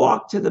just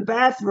walk to the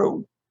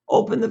bathroom,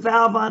 open the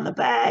valve on the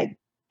bag,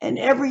 and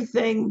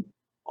everything,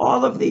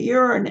 all of the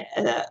urine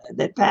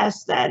that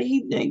passed that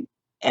evening,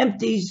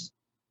 empties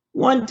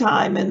one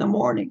time in the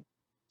morning.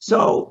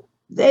 So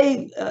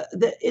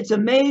it's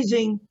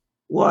amazing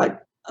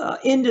what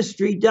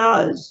industry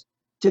does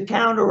to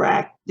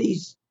counteract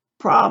these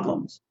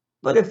problems.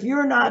 But if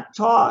you're not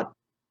taught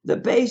the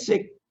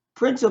basic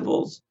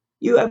principles,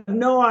 you have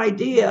no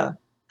idea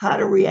how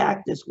to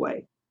react this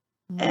way.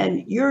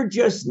 And you're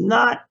just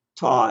not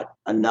taught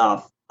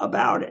enough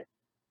about it.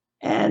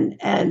 And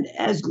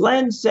as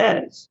Glenn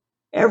says,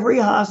 every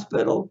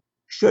hospital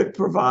should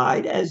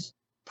provide, as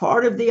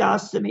part of the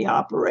ostomy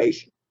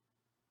operation,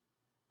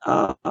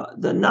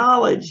 the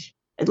knowledge,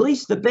 at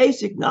least the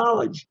basic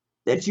knowledge,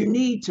 that you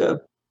need to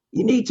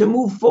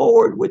move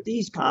forward with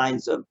these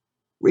kinds of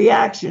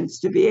reactions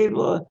to be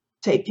able to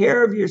take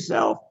care of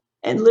yourself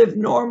and live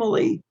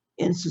normally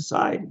in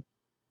society.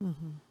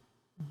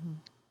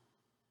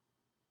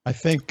 I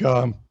think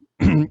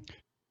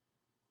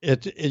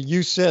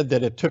you said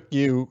that it took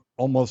you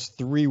almost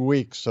 3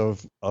 weeks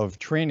of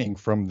training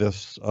from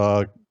this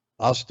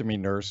ostomy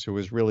nurse who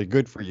was really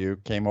good for you,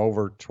 came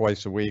over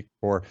twice a week,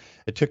 or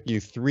it took you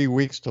 3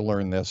 weeks to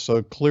learn this.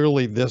 So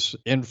clearly this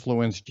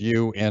influenced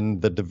you in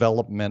the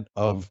development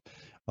of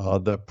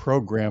the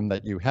program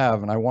that you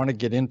have. And I want to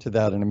get into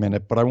that in a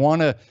minute, but I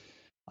want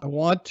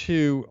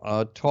to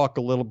talk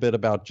a little bit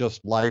about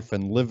just life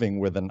and living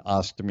with an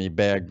ostomy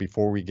bag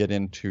before we get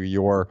into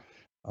your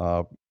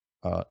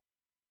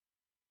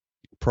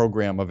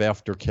program of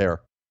aftercare.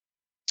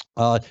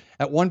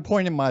 At one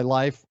point in my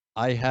life,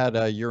 I had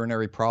a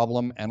urinary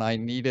problem and I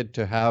needed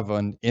to have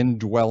an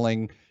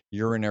indwelling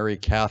urinary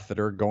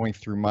catheter going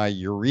through my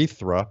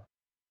urethra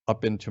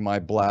up into my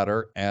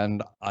bladder.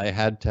 And I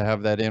had to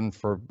have that in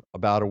for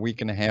about a week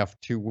and a half,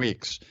 2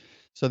 weeks.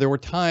 So there were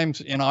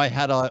times, and I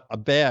had a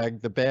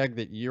bag, the bag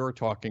that you're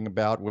talking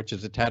about, which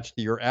is attached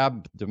to your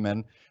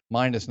abdomen.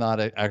 Mine is not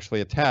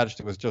actually attached.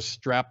 It was just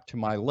strapped to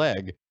my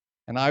leg.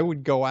 And I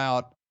would go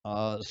out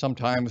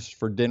sometimes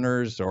for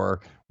dinners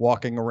or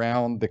walking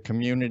around the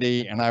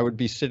community, and I would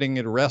be sitting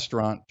at a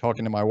restaurant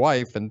talking to my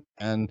wife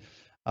and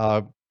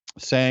uh,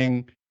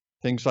 saying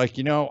things like,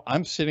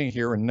 I'm sitting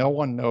here and no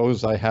one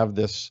knows I have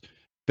this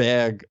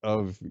bag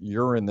of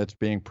urine that's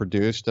being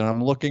produced, and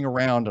I'm looking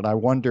around and I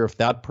wonder if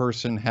that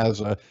person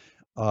has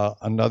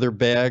another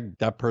bag,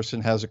 that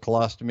person has a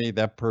colostomy,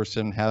 that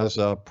person has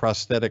a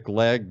prosthetic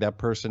leg, that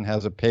person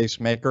has a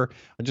pacemaker.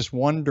 I just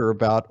wonder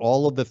about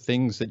all of the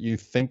things that you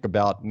think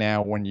about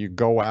now when you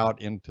go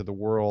out into the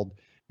world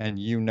and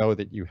you know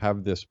that you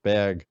have this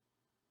bag.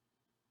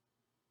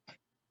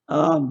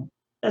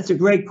 That's a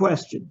great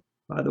question,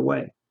 by the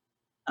way.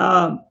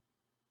 Um,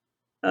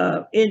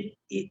 it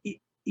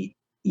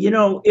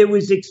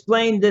was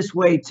explained this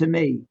way to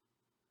me.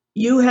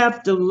 You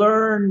have to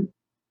learn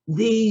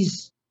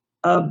these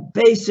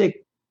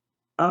basic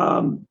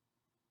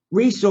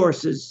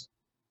resources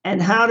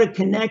and how to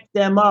connect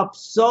them up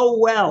so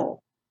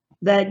well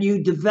that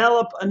you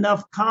develop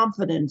enough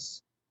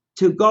confidence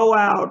to go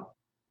out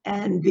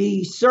and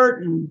be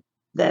certain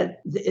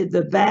that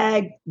the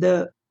bag,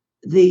 the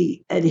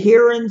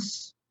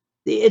adherence,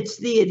 it's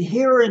the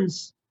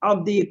adherence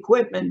of the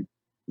equipment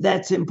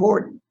that's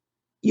important.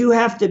 You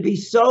have to be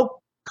so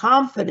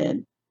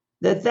confident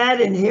that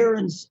that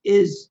adherence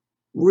is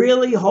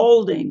really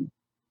holding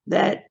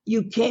that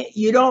you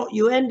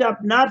end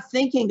up not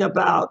thinking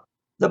about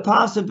the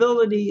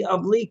possibility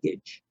of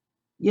leakage.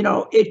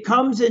 It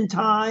comes in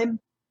time,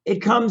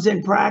 it comes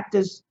in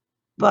practice,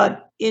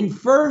 but in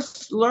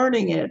first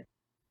learning it,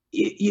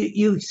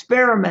 you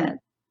experiment.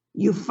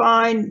 You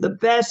find the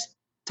best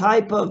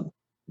type of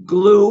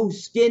glue,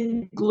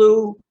 skin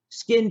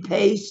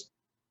paste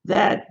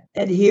that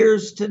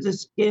adheres to the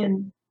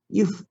skin.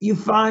 You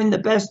find the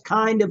best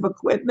kind of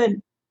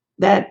equipment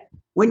that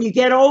when you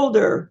get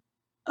older,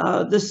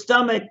 the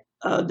stomach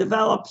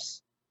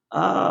develops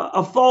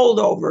a fold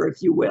over,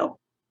 if you will.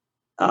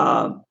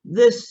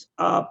 This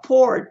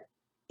port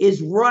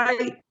is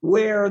right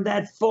where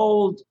that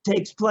fold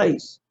takes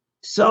place.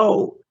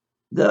 So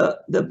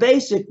the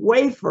basic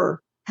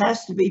wafer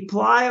has to be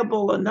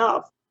pliable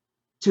enough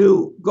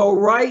to go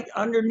right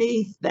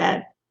underneath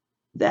that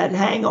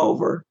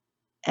hangover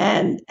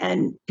and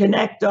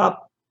connect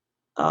up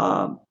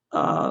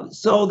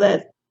so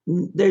that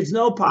there's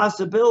no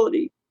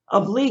possibility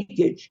of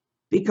leakage.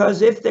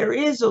 Because if there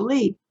is a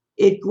leak,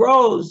 it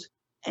grows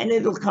and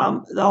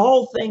the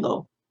whole thing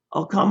will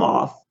come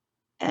off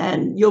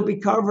and you'll be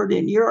covered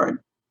in urine.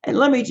 And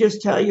let me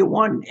just tell you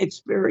one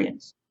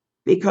experience,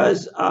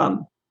 because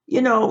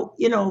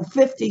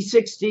 50,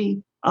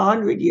 60,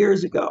 100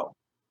 years ago,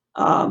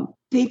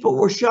 people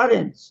were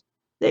shut-ins.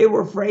 They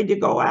were afraid to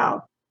go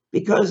out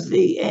because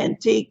the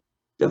antique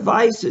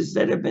devices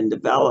that have been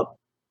developed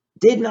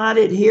did not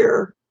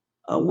adhere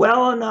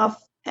well enough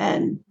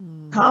and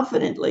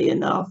confidently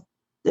enough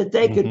that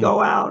they could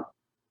go out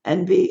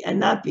and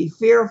not be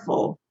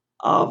fearful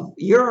of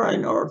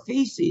urine or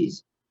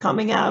feces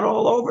coming out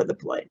all over the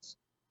place.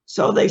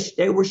 So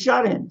they were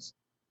shut-ins.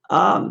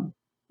 The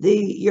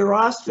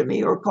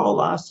urostomy or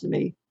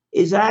colostomy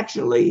is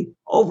actually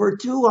over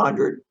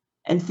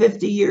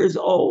 250 years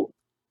old.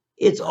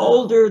 It's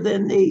older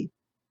than the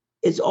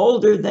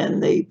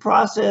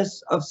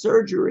process of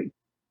surgery.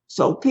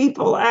 So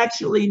people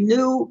actually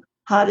knew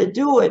how to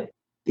do it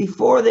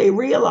before they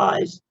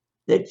realized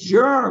that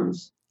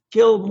germs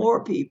killed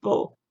more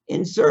people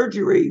in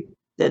surgery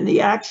than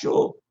the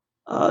actual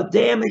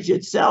damage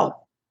itself.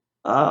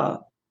 The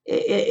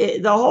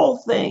whole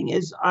thing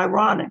is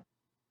ironic.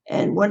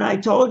 And when I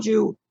told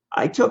you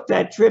I took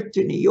that trip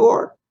to New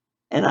York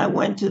and I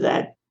went to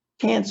that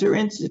Cancer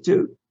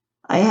Institute,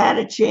 I had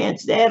a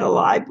chance. They had a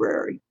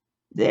library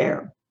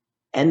there,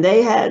 and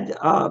they had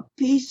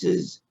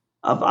pieces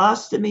of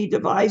ostomy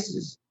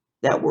devices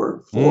that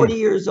were 40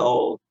 years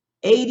old,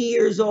 80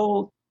 years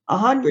old,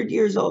 100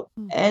 years old.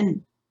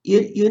 And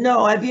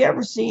have you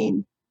ever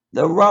seen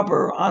the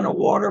rubber on a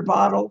water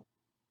bottle?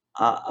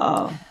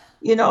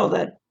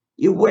 That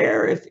you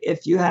wear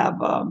if you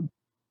have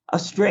a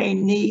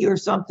strained knee or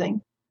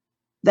something.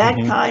 That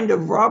kind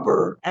of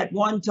rubber at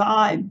one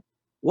time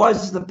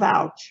was the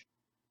pouch.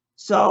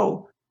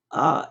 So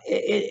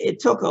it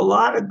took a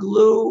lot of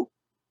glue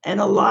and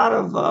a lot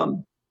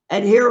of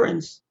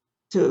adherence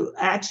to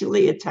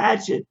actually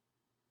attach it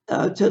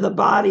to the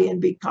body and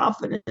be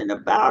confident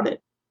about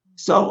it.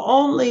 So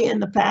only in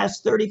the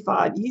past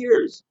 35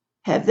 years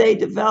have they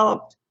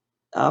developed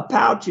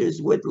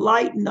pouches with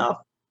light enough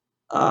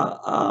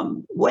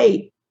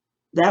weight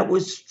that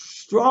was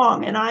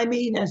strong, and I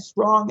mean as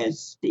strong as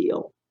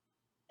steel,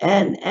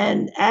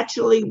 and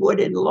actually would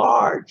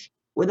enlarge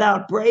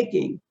without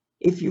breaking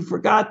if you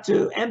forgot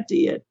to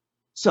empty it,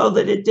 so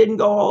that it didn't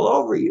go all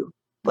over you.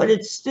 But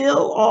it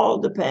still all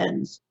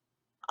depends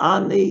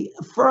on the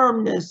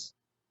firmness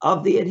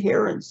of the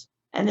adherence,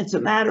 and it's a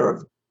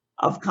matter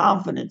of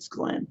confidence,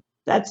 Glenn.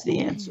 That's the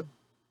answer.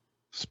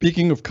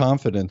 Speaking of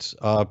confidence,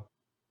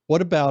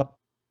 what about,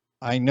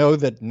 I know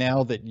that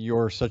now that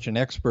you're such an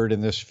expert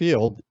in this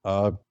field,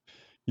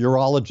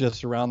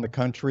 urologists around the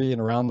country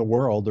and around the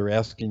world are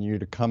asking you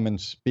to come and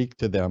speak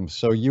to them.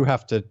 So you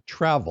have to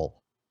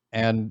travel.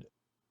 And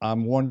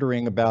I'm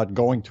wondering about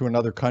going to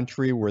another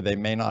country where they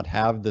may not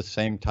have the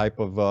same type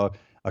of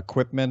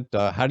equipment.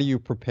 How do you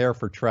prepare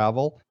for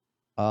travel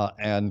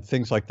and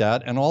things like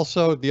that? And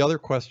also, the other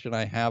question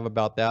I have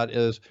about that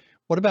is,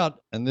 what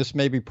about, and this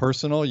may be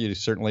personal, you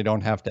certainly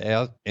don't have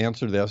to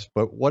answer this,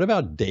 but what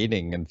about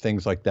dating and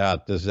things like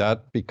that? Does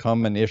that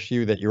become an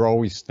issue that you're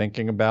always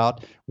thinking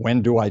about?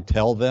 When do I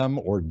tell them,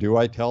 or do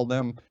I tell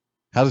them?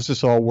 How does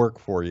this all work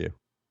for you?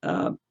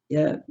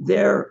 Yeah,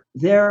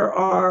 there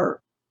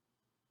are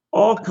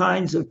all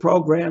kinds of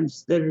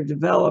programs that are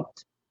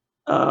developed,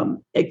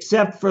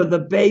 except for the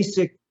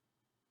basic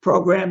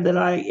program that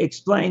I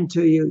explained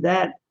to you.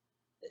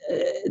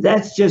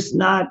 That's just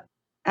not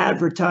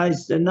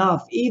advertised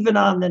enough. Even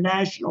on the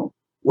national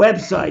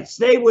websites,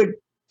 they would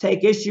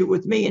take issue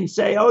with me and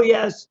say, "Oh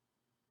yes,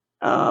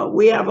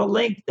 we have a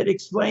link that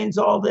explains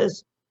all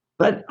this,"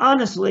 but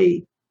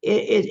honestly,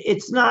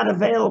 it's not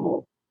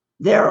available.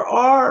 There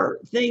are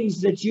things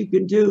that you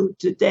can do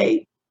to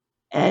date,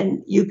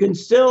 and you can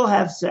still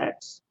have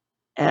sex.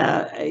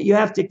 You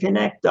have to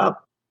connect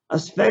up a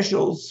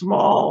special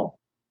small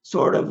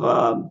sort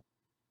of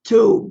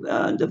tube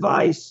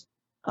device,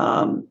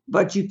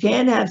 but you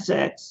can have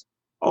sex.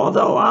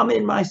 Although I'm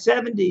in my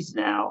 70s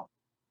now,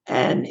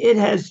 and it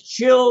has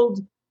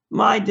chilled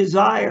my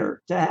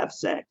desire to have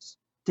sex,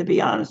 to be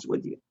honest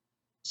with you.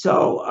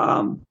 So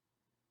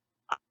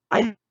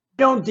I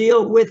don't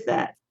deal with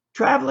that.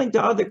 Traveling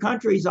to other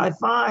countries, I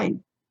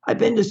find, I've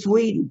been to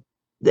Sweden,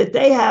 that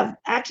they have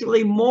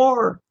actually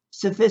more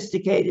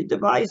sophisticated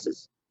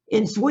devices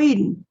in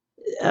Sweden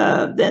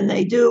than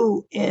they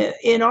do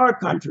in our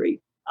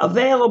country,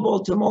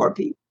 available to more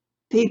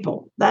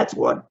people. That's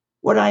what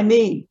I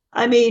mean.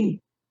 I mean,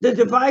 the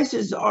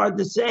devices are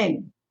the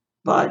same,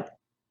 but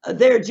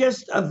they're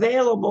just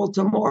available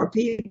to more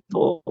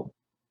people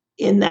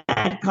in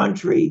that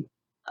country.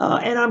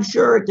 And I'm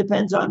sure it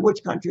depends on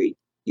which country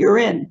you're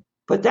in,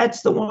 but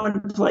that's the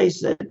one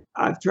place that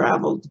I've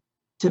traveled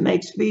to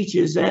make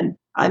speeches, and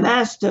I'm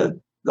asked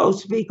to go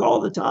speak all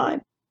the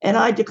time, and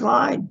I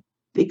decline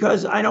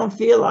because I don't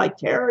feel like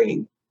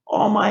carrying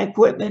all my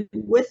equipment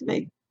with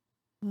me.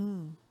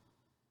 Mm.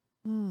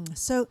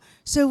 So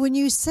when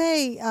you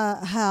say,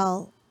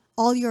 Hal,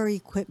 all your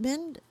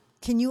equipment,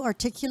 can you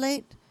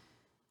articulate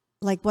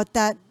like what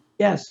that?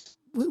 Yes.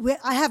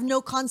 I have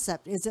no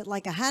concept. Is it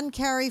like a hand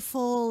carry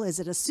full? Is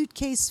it a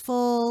suitcase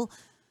full?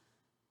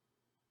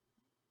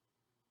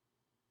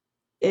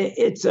 You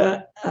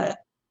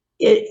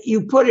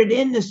put it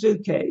in the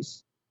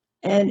suitcase,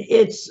 and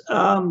it's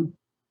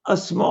a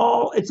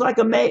small. It's like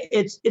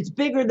it's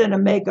bigger than a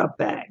makeup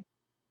bag.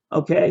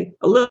 Okay,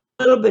 a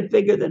little bit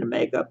bigger than a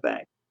makeup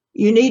bag.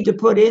 You need to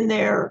put in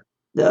there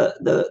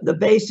the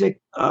basic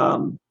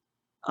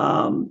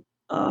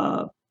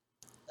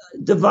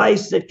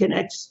device that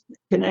connects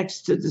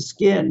to the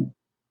skin.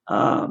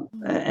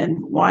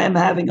 And why I'm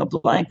having a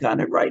blank on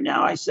it right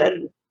now, I said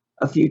it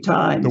a few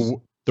times.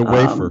 The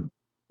wafer.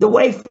 The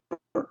wafer.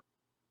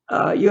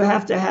 You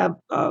have to have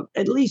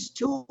at least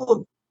two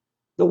of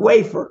the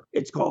wafer,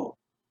 it's called.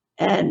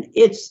 And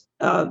it's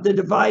the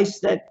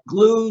device that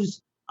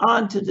glues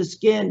onto the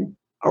skin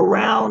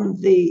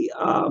around the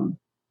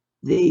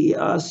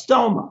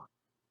stoma.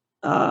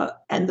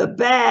 And the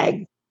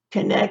bag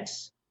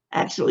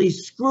actually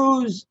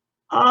screws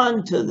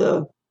onto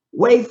the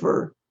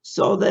wafer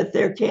so that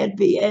there can't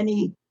be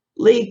any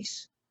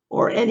leaks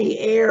or any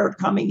air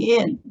coming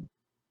in.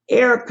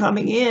 Air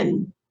coming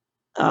in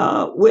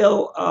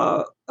will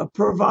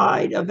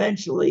provide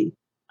eventually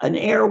an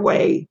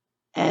airway,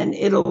 and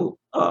it'll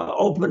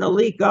open a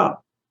leak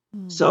up.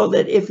 So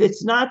that if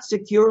it's not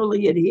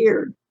securely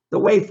adhered, the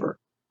wafer,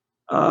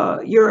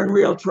 you're in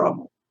real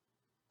trouble.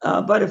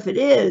 But if it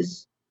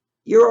is,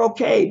 you're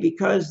okay,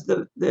 because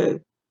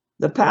the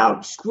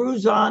pouch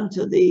screws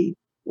onto the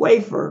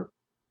wafer,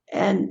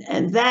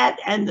 and that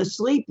and the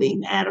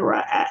sleeping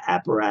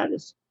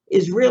apparatus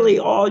is really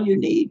all you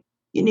need.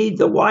 You need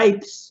the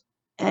wipes,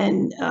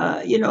 and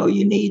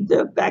you need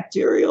the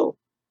bacterial,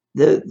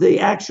 the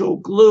actual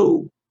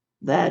glue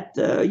that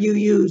you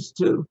use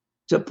to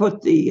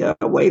put the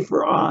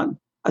wafer on,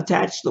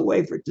 attach the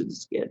wafer to the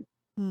skin.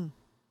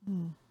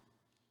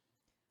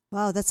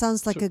 Wow, that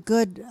sounds like a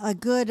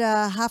good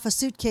half a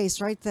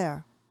suitcase right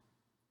there.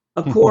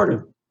 A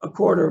quarter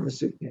of a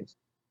suitcase.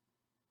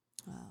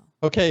 Wow.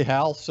 Okay,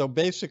 Hal. So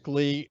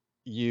basically,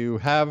 you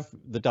have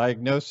the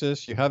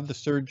diagnosis, you have the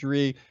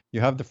surgery,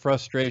 you have the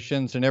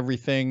frustrations and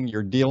everything.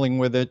 You're dealing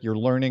with it. You're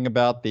learning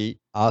about the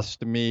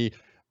ostomy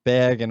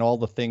bag and all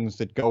the things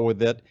that go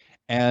with it.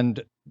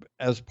 And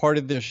as part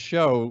of this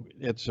show,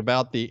 it's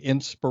about the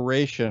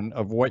inspiration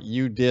of what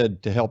you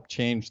did to help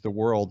change the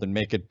world and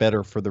make it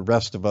better for the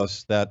rest of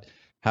us that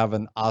have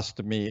an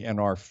ostomy in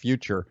our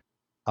future.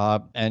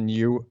 And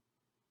you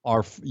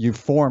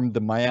formed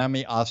the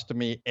Miami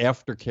Ostomy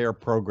Aftercare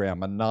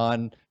Program, a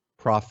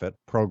non-profit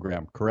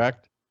program,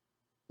 correct?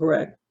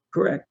 Correct.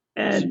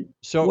 And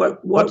so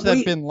what's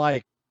that been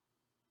like?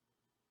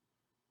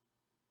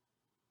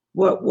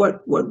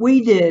 what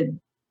we did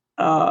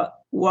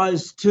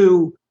was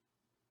to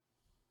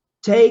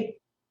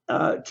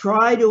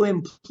try to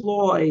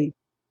employ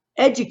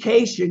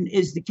education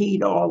is the key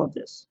to all of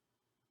this.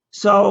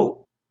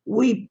 So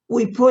we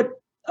put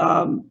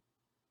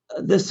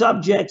the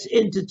subjects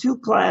into two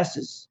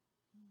classes.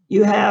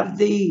 You have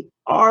the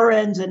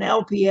RNs and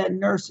LPN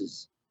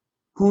nurses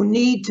who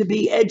need to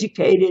be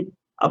educated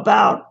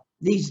about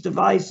these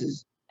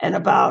devices and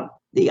about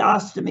the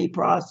ostomy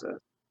process.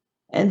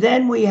 And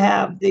then we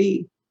have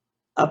the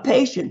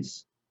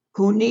patients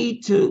who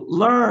need to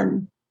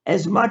learn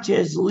as much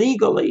as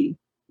legally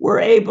we're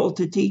able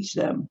to teach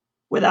them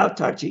without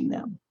touching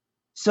them.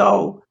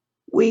 So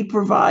we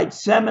provide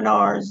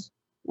seminars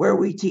where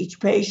we teach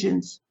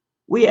patients.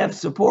 We have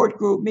support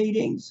group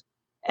meetings,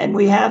 and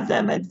we have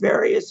them at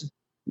various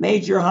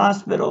major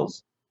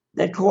hospitals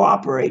that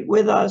cooperate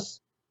with us.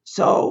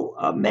 So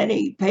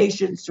many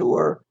patients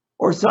or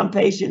some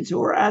patients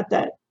who are at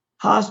that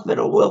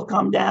hospital will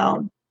come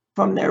down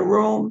from their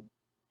room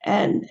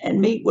and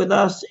meet with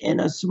us in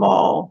a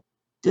small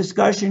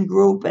discussion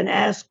group and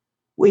ask.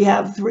 We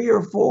have 3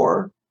 or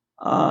 4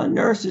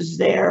 nurses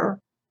there.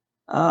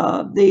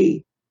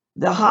 The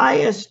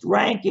highest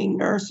ranking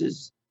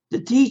nurses,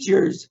 the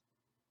teachers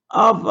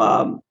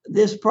of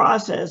this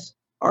process,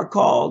 are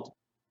called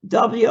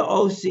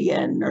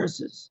WOCN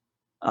nurses.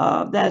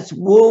 That's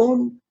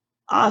wound,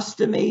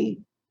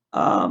 ostomy,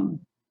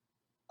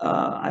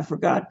 I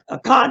forgot,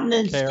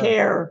 continence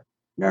care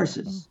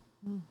nurses.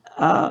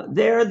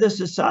 They're the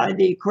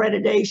society,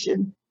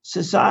 accreditation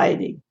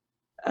society.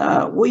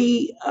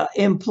 We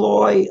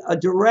employ a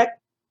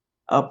direct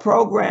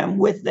program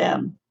with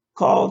them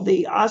called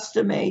the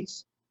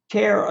Ostomates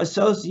Care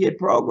Associate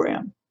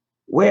Program,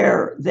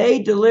 where they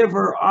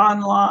deliver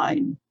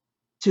online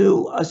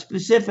to a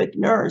specific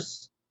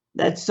nurse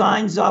that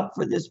signs up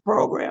for this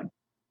program.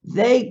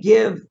 They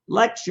give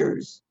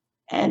lectures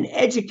and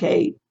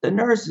educate the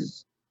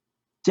nurses.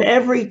 To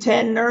every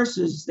 10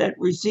 nurses that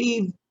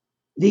receive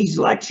these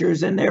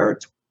lectures, and there are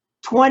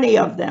 20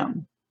 of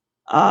them,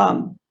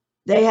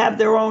 they have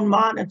their own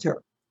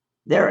monitor.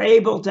 They're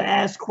able to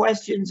ask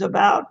questions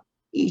about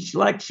each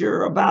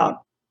lecture,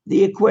 about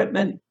the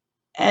equipment.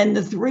 And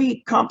the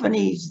 3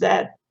 companies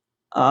that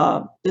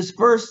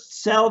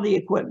first sell the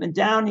equipment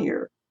down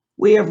here,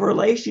 we have a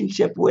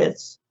relationship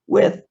with,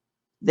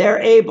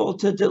 they're able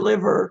to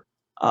deliver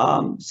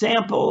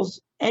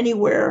samples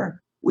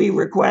anywhere we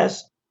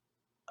request.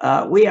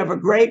 We have a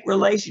great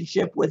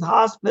relationship with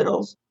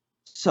hospitals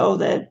so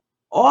that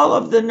all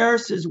of the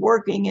nurses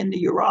working in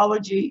the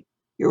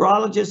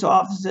urologist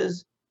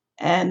offices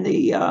and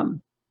the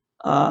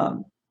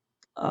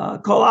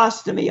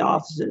colostomy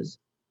offices.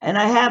 And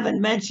I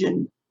haven't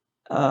mentioned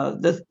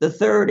the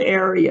third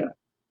area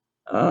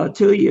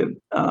to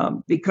you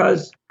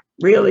because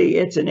really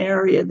it's an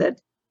area that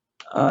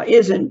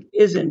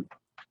isn't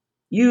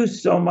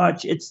used so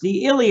much. It's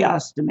the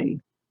ileostomy,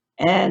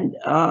 and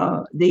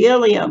the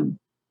ileum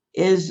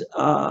is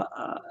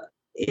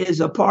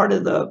a part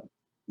of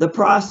the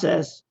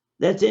process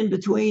that's in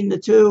between the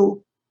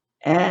two,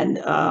 and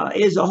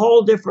is a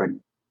whole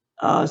different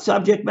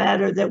subject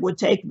matter that would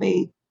take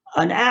me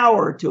an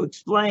hour to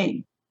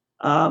explain.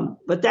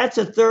 But that's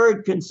a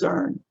third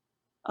concern.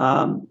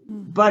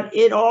 But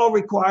it all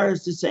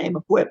requires the same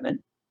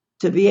equipment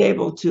to be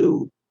able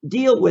to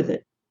deal with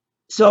it.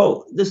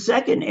 So the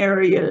second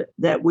area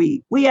that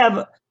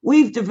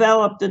we've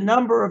developed a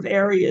number of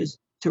areas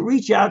to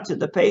reach out to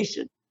the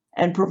patient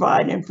and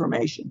provide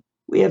information.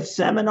 We have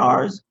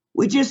seminars.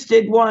 We just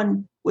did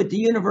one with the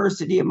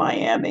University of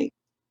Miami.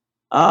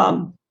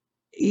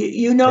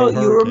 You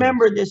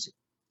remember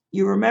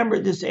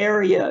this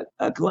area,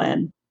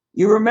 Glenn.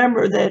 You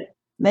remember that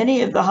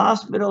many of the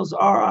hospitals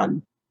are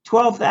on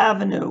 12th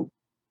Avenue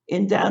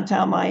in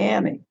downtown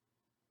Miami.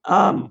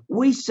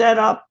 We set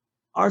up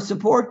our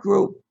support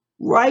group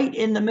right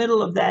in the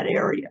middle of that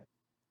area.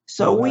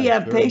 So we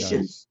have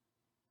patients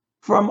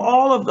from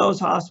all of those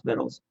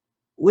hospitals.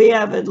 We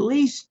have at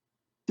least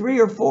 3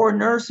 or 4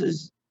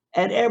 nurses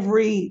at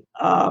every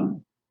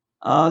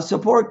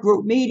support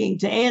group meeting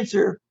to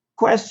answer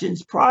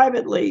questions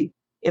privately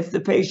if the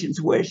patients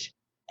wish.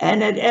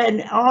 And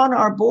on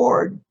our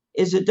board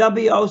is a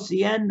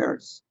WOCN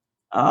nurse.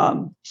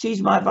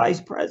 She's my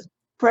vice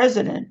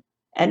president,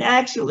 and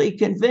actually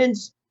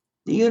convinced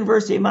the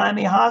University of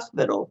Miami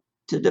Hospital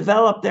to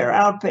develop their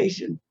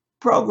outpatient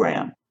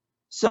program.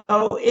 So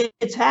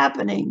it's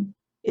happening.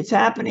 It's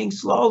happening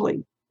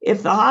slowly.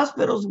 If the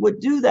hospitals would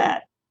do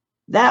that,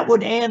 that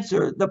would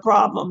answer the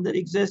problem that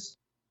exists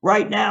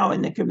right now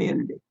in the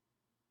community.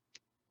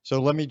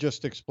 So let me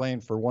just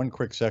explain for one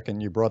quick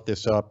second. You brought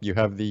this up. You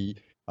have the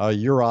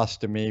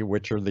urostomy,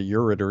 which are the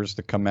ureters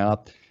that come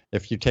out.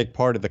 If you take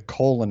part of the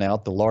colon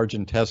out, the large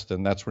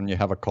intestine, that's when you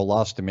have a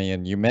colostomy.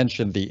 And you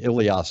mentioned the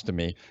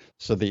ileostomy.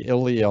 So the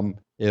ileum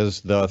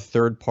is the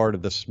third part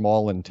of the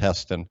small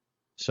intestine.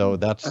 So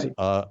that's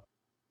right.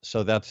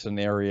 So that's an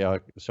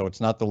area. So it's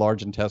not the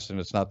large intestine,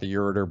 it's not the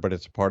ureter, but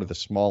it's part of the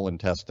small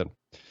intestine.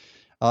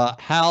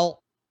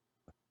 Hal,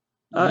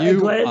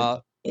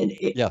 Glenn,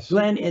 Yes.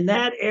 Glenn, in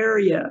that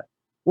area,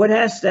 what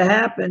has to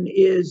happen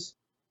is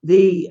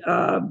the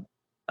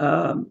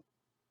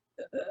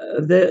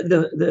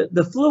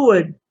the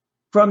fluid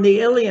from the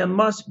ileum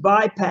must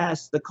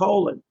bypass the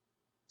colon.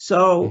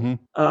 So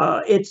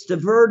it's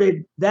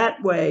diverted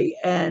that way,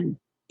 and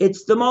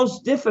it's the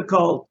most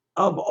difficult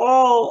of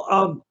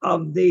all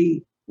of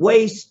the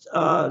waste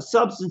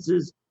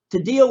substances to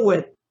deal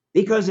with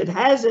because it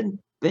hasn't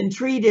been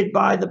treated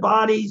by the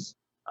body's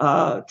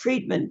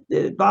treatment,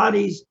 the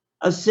body's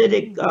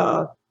acidic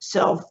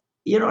self.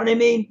 You know what I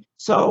mean?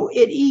 So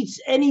it eats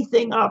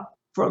anything up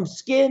from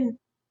skin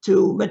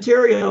to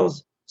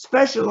materials.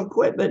 Special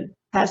equipment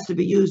has to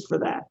be used for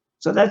that.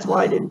 So that's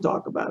why I didn't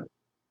talk about it.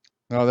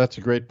 Oh, that's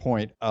a great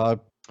point.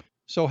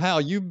 So,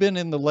 Hal, you've been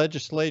in the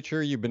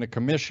legislature, you've been a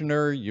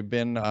commissioner, you've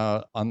been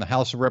on the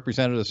House of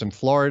Representatives in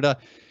Florida.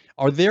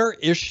 Are there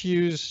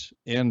issues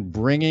in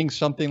bringing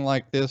something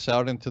like this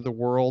out into the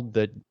world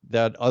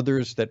that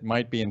others that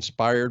might be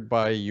inspired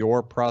by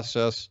your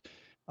process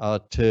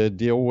to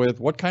deal with?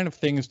 What kind of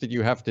things did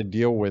you have to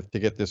deal with to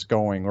get this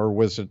going, or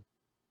was it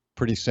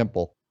pretty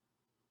simple?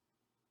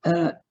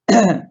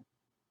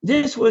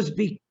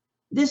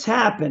 This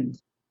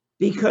happened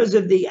because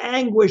of the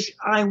anguish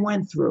I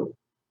went through,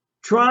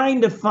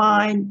 trying to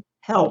find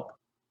help,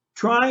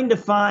 trying to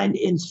find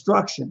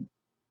instruction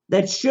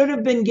that should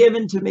have been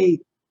given to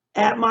me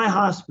at my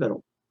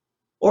hospital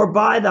or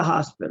by the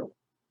hospital.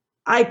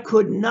 I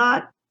could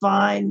not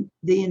find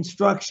the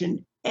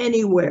instruction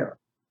anywhere.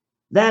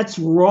 That's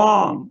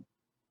wrong.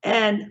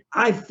 And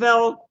I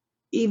felt,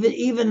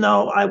 even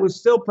though I was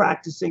still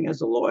practicing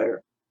as a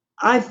lawyer,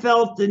 I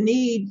felt the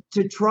need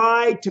to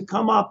try to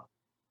come up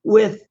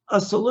with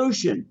a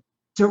solution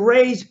to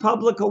raise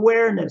public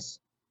awareness,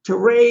 to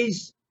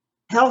raise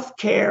the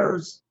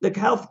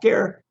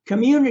healthcare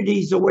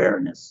community's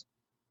awareness,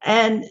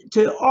 and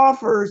to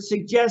offer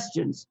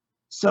suggestions.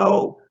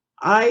 So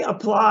I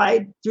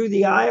applied through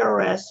the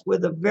IRS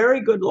with a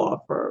very good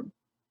law firm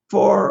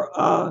for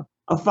a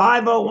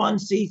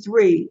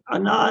 501c3, a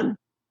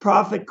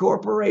non-profit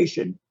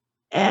corporation.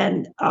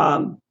 And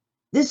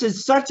this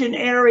is such an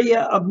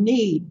area of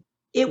need.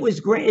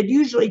 It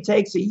usually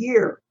takes a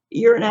year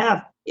and a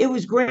half. It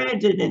was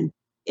granted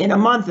in a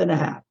month and a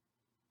half.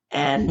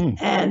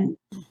 And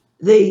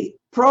the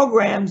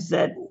programs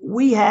that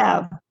we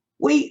have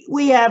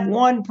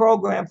one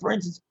program, for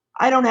instance,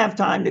 I don't have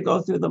time to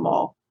go through them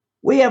all.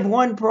 We have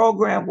one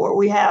program where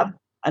we have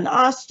an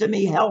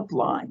ostomy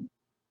helpline,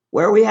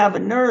 where we have a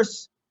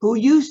nurse who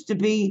used to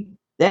be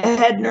the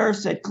head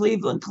nurse at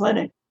Cleveland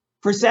Clinic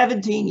for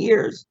 17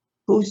 years,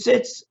 who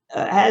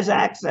has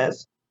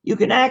access. You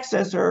can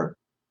access her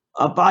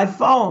by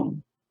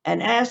phone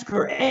and ask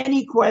her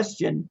any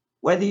question,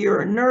 whether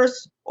you're a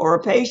nurse or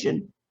a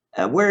patient,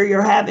 where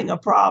you're having a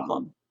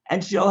problem,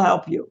 and she'll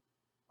help you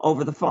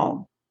over the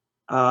phone.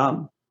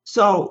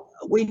 So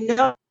we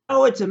know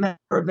it's a matter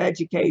of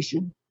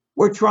education.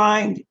 We're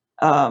trying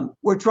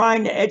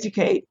to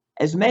educate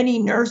as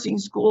many nursing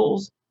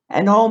schools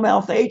and home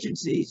health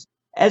agencies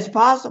as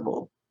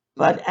possible.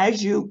 But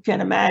as you can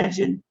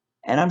imagine,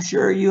 and I'm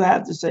sure you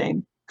have the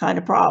same kind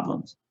of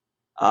problems,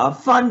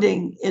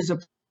 funding is a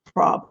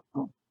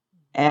problem.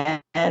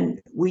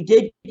 And we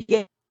did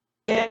get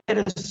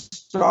a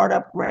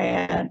startup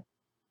grant.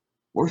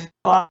 We're still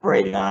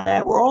operating on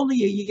that. We're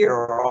only a year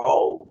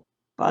old,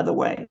 by the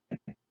way.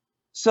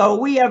 So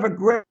we have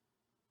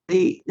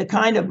the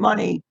kind of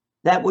money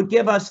that would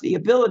give us the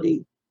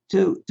ability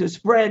to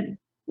spread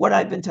what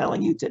I've been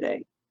telling you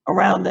today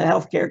around the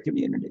healthcare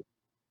community.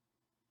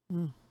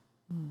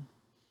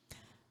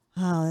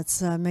 Wow,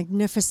 that's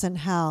magnificent,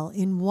 Hal.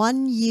 In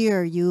 1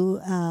 year, you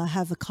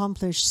have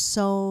accomplished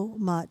so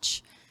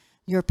much.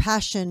 Your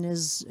passion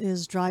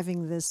is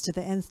driving this to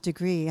the nth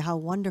degree. How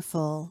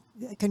wonderful.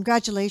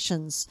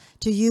 Congratulations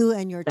to you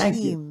and your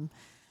team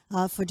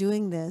for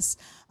doing this.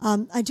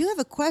 I do have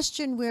a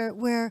question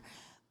where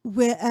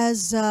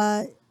as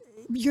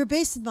you're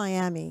based in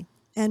Miami,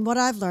 and what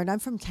I've learned, I'm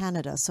from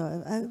Canada, so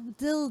a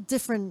little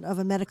different of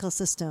a medical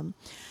system.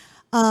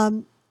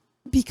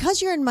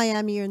 Because you're in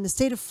Miami, you're in the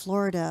state of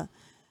Florida,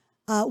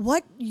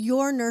 what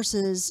your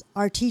nurses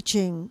are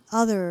teaching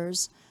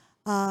others,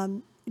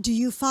 do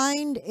you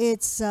find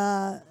it's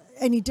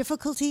any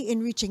difficulty in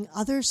reaching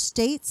other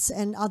states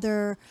and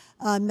other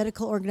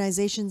medical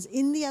organizations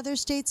in the other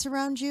states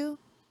around you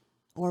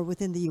or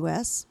within the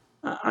U.S.?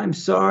 I'm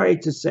sorry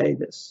to say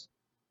this.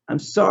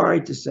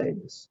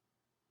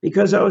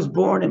 Because I was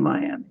born in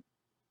Miami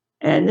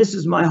and this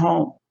is my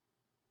home.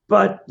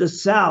 But the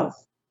South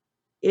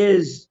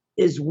is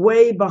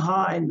way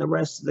behind the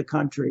rest of the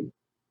country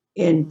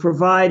in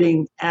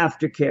providing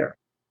aftercare.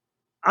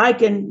 I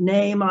can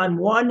name on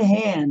one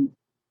hand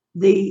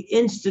the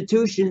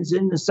institutions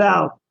in the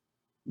South,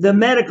 the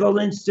medical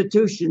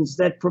institutions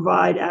that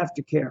provide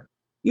aftercare.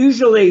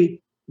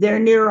 Usually they're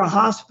near a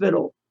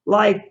hospital,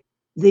 like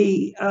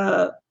the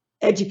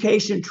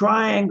Education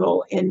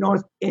Triangle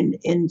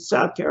in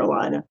South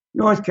Carolina,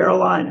 North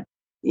Carolina,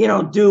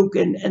 Duke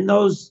and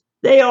those,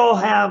 they all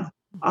have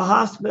a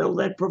hospital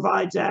that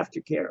provides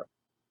aftercare.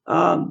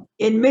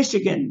 In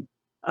Michigan,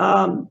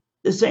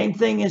 the same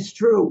thing is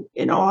true.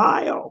 In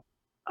Ohio,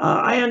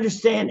 I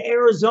understand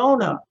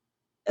Arizona.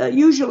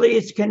 Usually,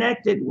 it's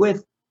connected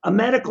with a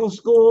medical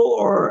school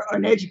or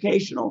an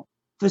educational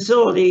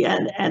facility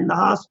and the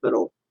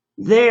hospital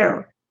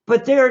there.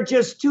 But there are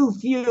just too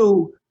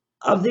few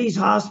of these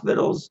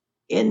hospitals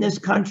in this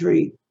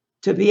country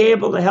to be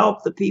able to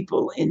help the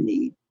people in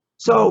need.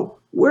 So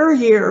we're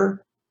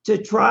here to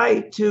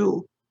try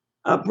to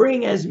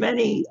bring as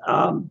many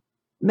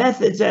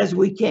methods as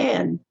we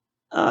can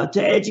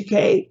to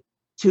educate,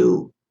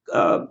 to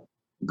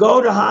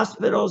go to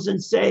hospitals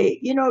and say,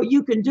 you know,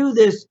 you can do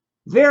this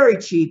very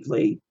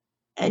cheaply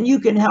and you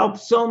can help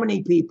so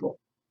many people.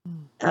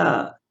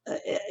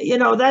 You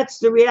know, that's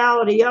the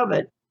reality of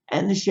it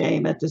and the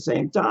shame at the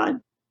same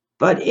time.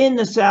 But in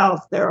the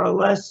South, there are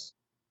less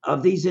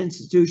of these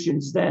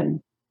institutions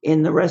than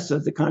in the rest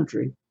of the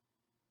country,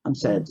 I'm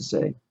sad to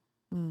say.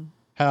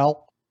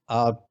 Hal,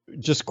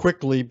 just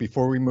quickly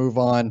before we move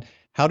on,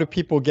 how do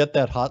people get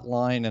that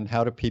hotline and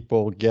how do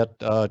people get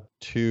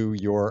to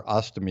your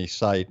ostomy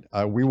site?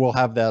 We will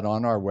have that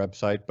on our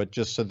website, but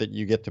just so that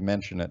you get to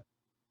mention it.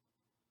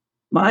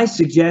 My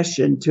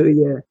suggestion to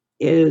you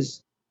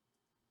is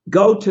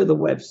go to the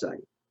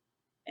website.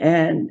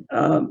 And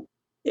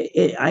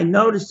I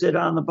noticed it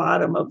on the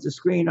bottom of the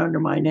screen under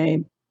my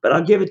name, but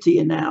I'll give it to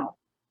you now.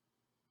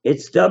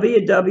 It's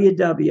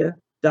www.Miami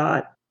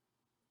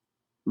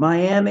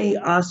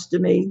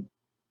Ostomy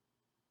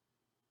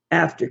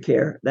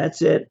Aftercare.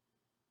 That's it.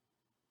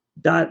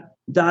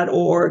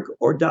 .org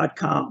or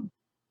 .com.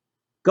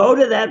 Go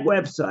to that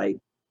website.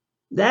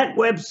 That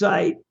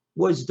website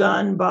was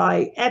done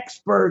by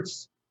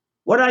experts.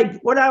 What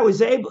I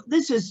was able,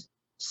 this is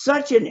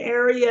such an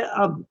area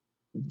of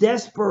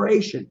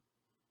desperation.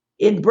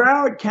 In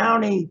Broward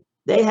County,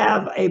 they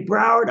have a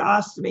Broward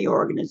Ostomy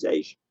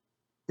organization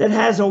that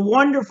has a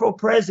wonderful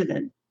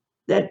president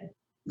that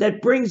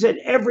brings it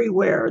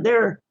everywhere.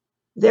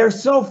 They're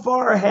so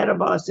far ahead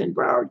of us in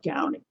Broward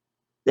County.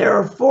 There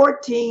are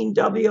 14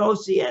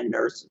 WOCN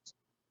nurses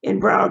in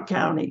Broward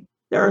County.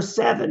 There are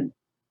 7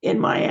 in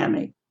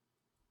Miami.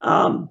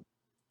 But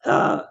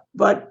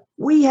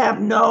we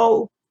have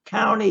no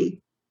county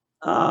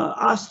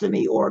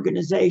ostomy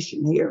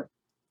organization here.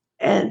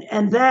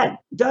 And that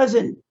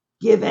doesn't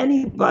give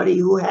anybody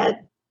who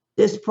had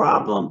this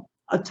problem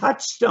a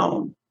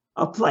touchstone,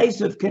 a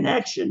place of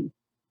connection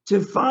to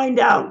find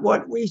out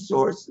what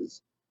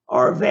resources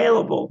are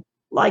available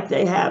like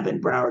they have in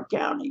Broward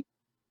County.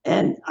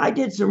 And I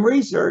did some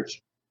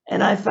research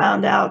and I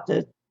found out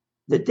that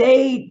the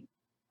Dade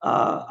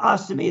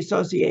Ostomy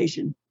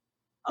Association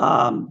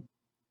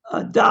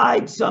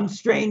died some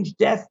strange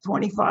death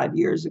 25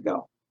 years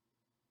ago.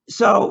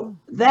 So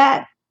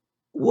that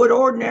would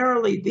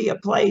ordinarily be a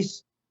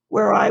place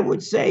where I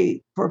would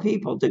say for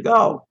people to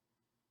go.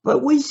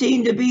 But we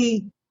seem to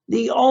be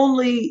the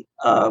only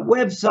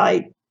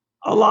website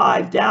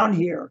alive down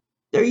here.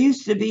 There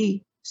used to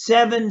be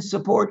 7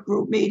 support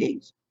group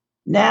meetings.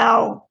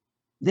 Now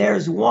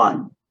there's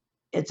 1.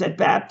 It's at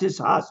Baptist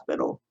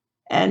Hospital.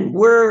 And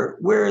we're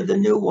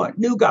the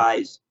new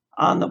guys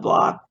on the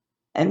block,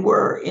 and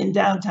we're in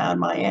downtown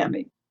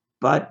Miami.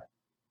 But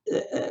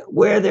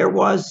where there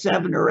was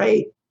 7 or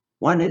 8,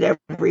 one at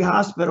every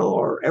hospital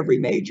or every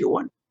major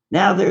one.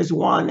 Now there's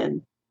 1,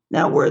 and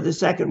now we're the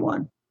second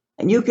one.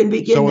 And you can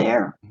begin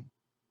there.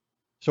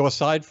 So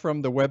aside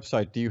from the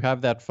website, do you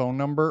have that phone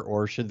number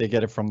or should they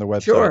get it from the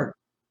website?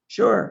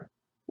 Sure.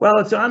 Well,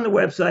 it's on the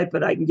website,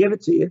 but I can give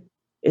it to you.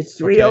 It's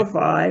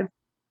 305.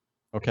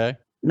 Okay.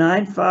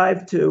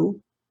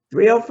 952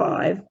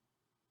 305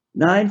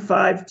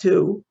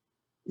 952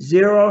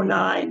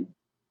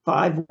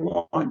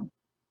 0951.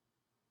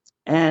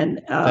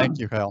 And thank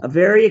you, Hal. A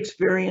very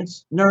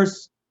experienced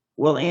nurse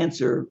will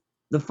answer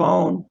the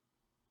phone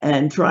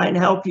and try and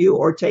help you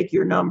or take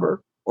your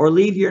number or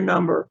leave your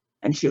number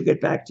and she'll get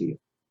back to you.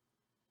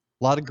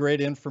 A lot of great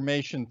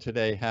information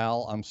today,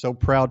 Hal. I'm so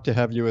proud to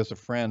have you as a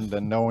friend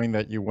and knowing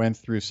that you went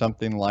through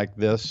something like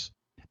this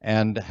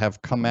and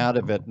have come out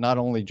of it not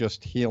only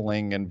just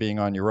healing and being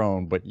on your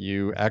own, but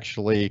you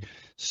actually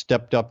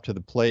stepped up to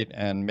the plate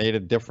and made a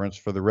difference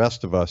for the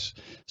rest of us.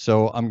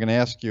 So I'm going to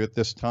ask you at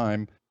this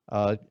time,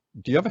 do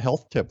you have a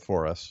health tip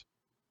for us?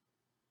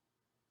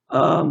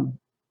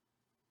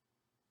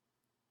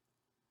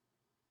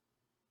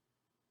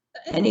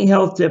 Any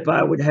health tip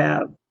I would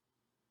have,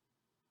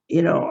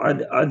 you know,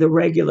 are the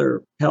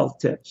regular health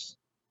tips.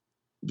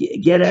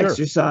 Get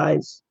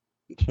exercise.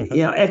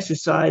 You know,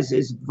 exercise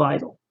is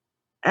vital,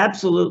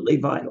 absolutely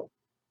vital,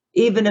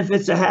 even if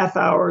it's a half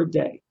hour a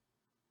day.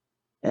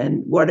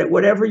 And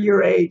whatever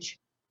your age,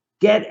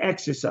 get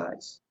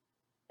exercise.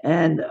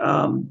 And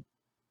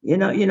you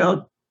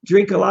know,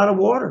 drink a lot of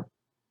water.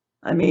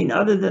 I mean,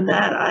 other than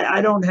that,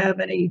 I don't have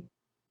any.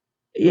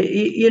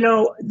 You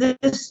know,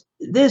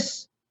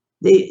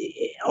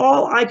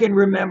 all I can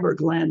remember,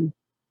 Glenn,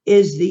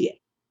 is the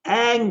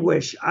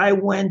anguish I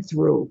went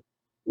through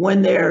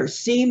when there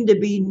seemed to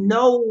be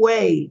no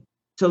way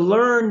to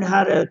learn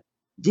how to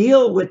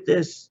deal with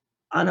this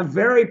on a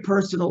very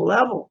personal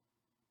level.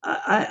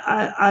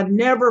 I've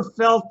never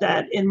felt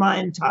that in my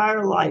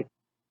entire life.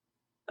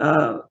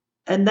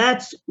 And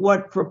that's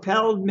what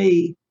propelled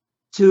me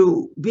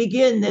to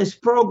begin this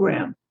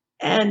program.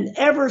 And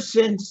ever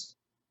since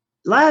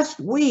last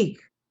week,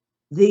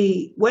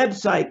 the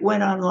website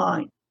went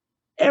online.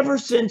 Ever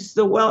since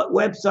the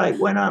website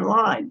went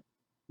online,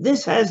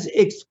 this has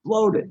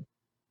exploded.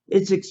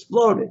 It's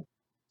exploded.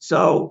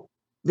 So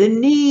the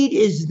need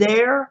is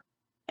there,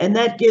 and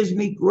that gives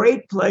me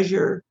great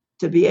pleasure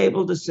to be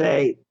able to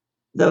say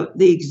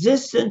the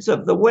existence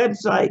of the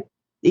website,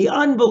 the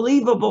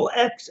unbelievable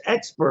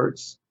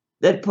experts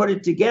that put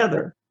it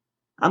together.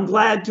 I'm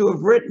glad to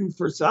have written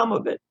for some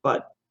of it,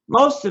 but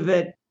most of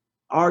it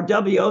are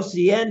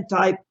WOCN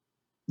type,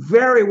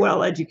 very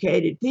well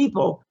educated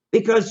people,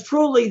 because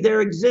truly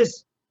there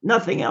exists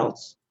nothing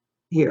else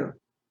here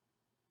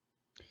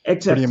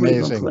except Pretty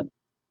Cleveland amazing. Clinic.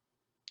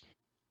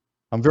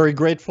 I'm very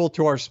grateful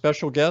to our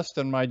special guest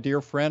and my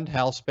dear friend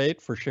Hal Spate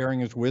for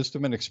sharing his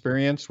wisdom and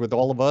experience with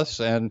all of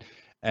us, and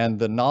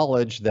the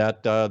knowledge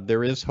that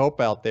there is hope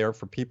out there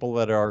for people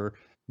that are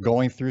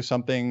going through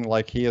something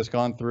like he has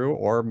gone through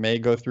or may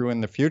go through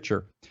in the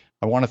future.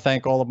 I want to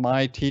thank all of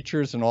my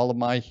teachers and all of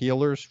my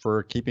healers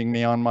for keeping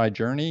me on my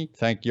journey.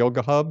 Thank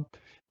Yoga Hub,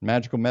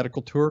 Magical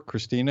Medical Tour,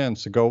 Christina and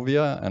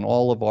Segovia, and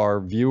all of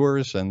our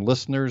viewers and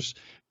listeners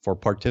for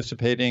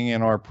participating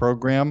in our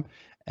program.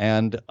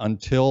 And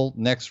until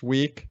next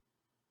week,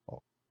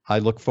 I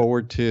look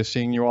forward to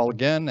seeing you all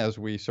again as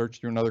we search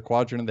through another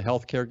quadrant of the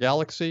healthcare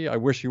galaxy. I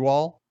wish you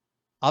all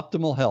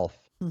optimal health.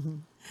 Mm-hmm.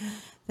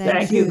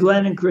 Thank you,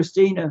 Glenn and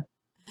Christina.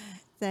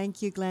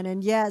 Thank you, Glenn.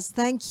 And yes,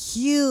 thank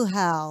you,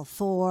 Hal,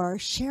 for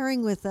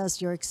sharing with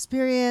us your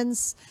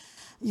experience,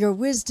 your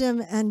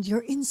wisdom, and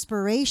your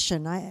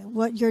inspiration.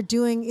 What you're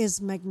doing is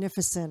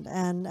magnificent,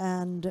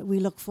 and we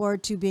look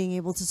forward to being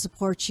able to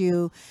support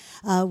you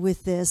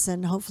with this.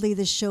 And hopefully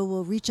this show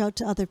will reach out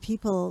to other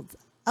people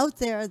out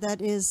there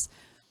that is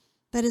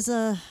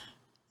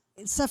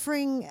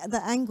suffering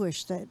the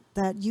anguish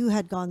that you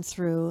had gone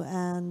through.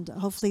 And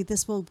hopefully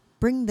this will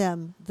bring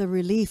them the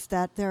relief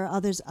that there are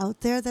others out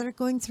there that are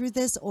going through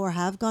this or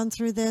have gone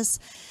through this.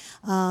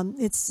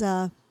 It's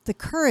the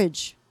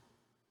courage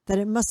that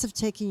it must have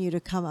taken you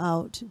to come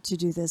out to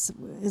do this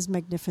is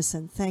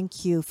magnificent.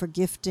 Thank you for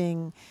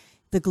gifting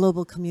the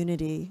global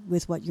community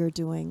with what you're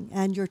doing,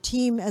 and your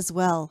team as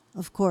well.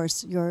 Of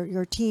course,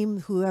 your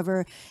team,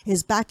 whoever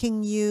is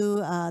backing you,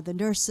 the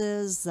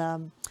nurses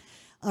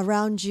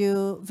around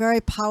you, very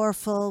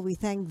powerful. We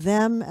thank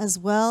them as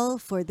well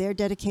for their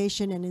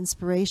dedication and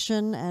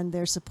inspiration and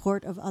their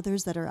support of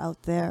others that are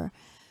out there.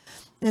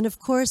 And of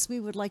course, we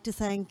would like to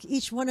thank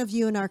each one of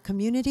you in our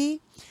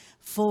community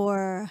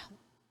for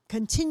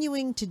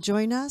continuing to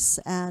join us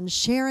and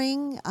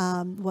sharing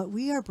what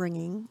we are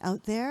bringing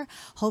out there.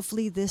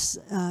 Hopefully this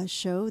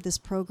show, this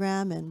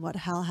program, and what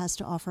Hal has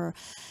to offer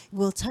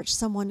will touch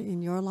someone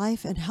in your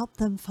life and help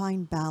them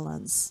find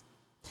balance.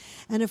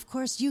 And of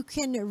course, you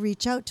can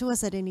reach out to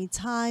us at any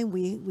time.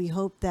 We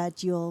hope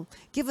that you'll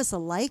give us a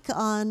like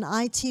on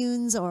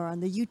iTunes or on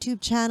the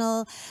YouTube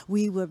channel.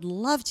 We would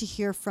love to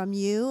hear from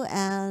you.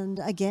 And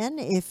again,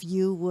 if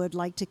you would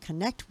like to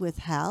connect with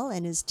Hal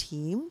and his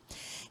team,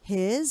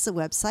 his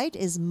website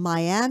is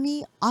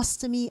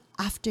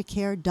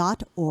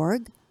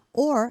miamiostomyaftercare.org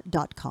or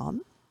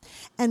 .com.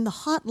 And the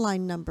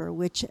hotline number,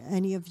 which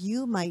any of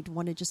you might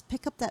want to just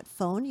pick up that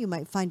phone, you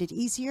might find it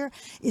easier,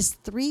 is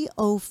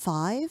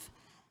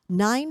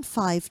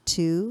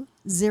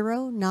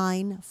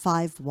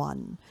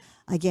 305-952-0951.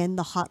 Again,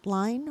 the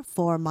hotline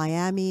for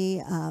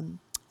Miami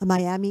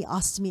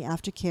Ostomy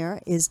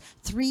Aftercare is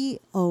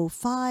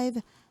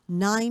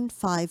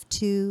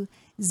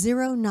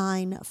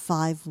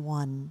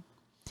 305-952-0951.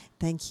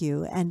 Thank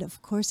you. And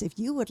of course, if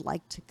you would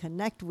like to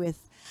connect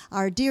with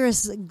our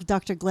dearest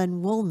Dr.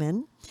 Glenn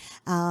Woolman,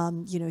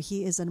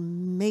 he is an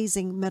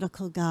amazing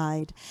medical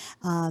guide.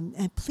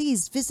 And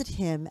please visit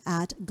him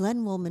at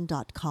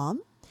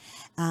glennwoolman.com.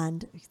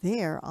 And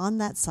there on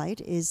that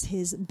site is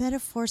his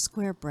Metaphor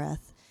Square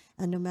Breath.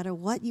 And no matter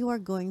what you are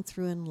going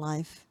through in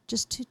life,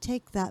 just to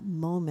take that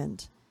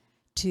moment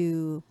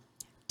to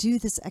do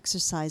this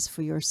exercise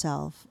for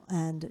yourself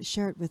and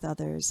share it with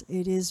others.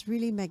 It is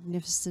really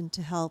magnificent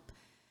to help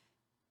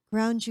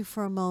ground you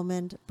for a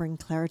moment, bring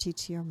clarity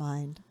to your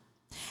mind.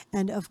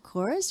 And of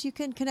course, you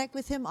can connect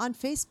with him on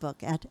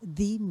Facebook at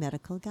The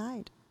Medical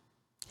Guide.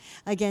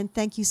 Again,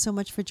 thank you so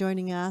much for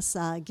joining us.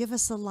 Give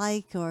us a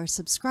like or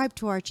subscribe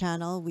to our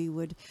channel. We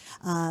would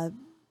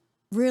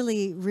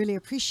really, really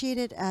appreciate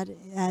it,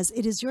 as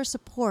it is your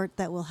support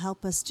that will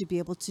help us to be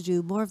able to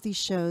do more of these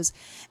shows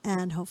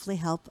and hopefully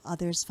help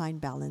others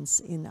find balance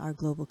in our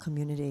global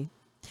community.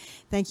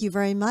 Thank you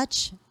very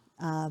much.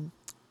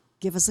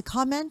 Give us a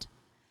comment.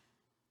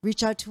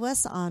 Reach out to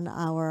us on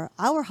our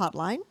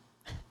hotline,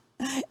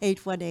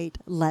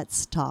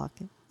 818-LETS-TALK,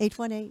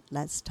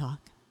 818-LETS-TALK.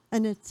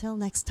 And until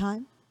next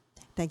time,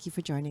 thank you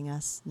for joining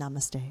us.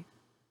 Namaste.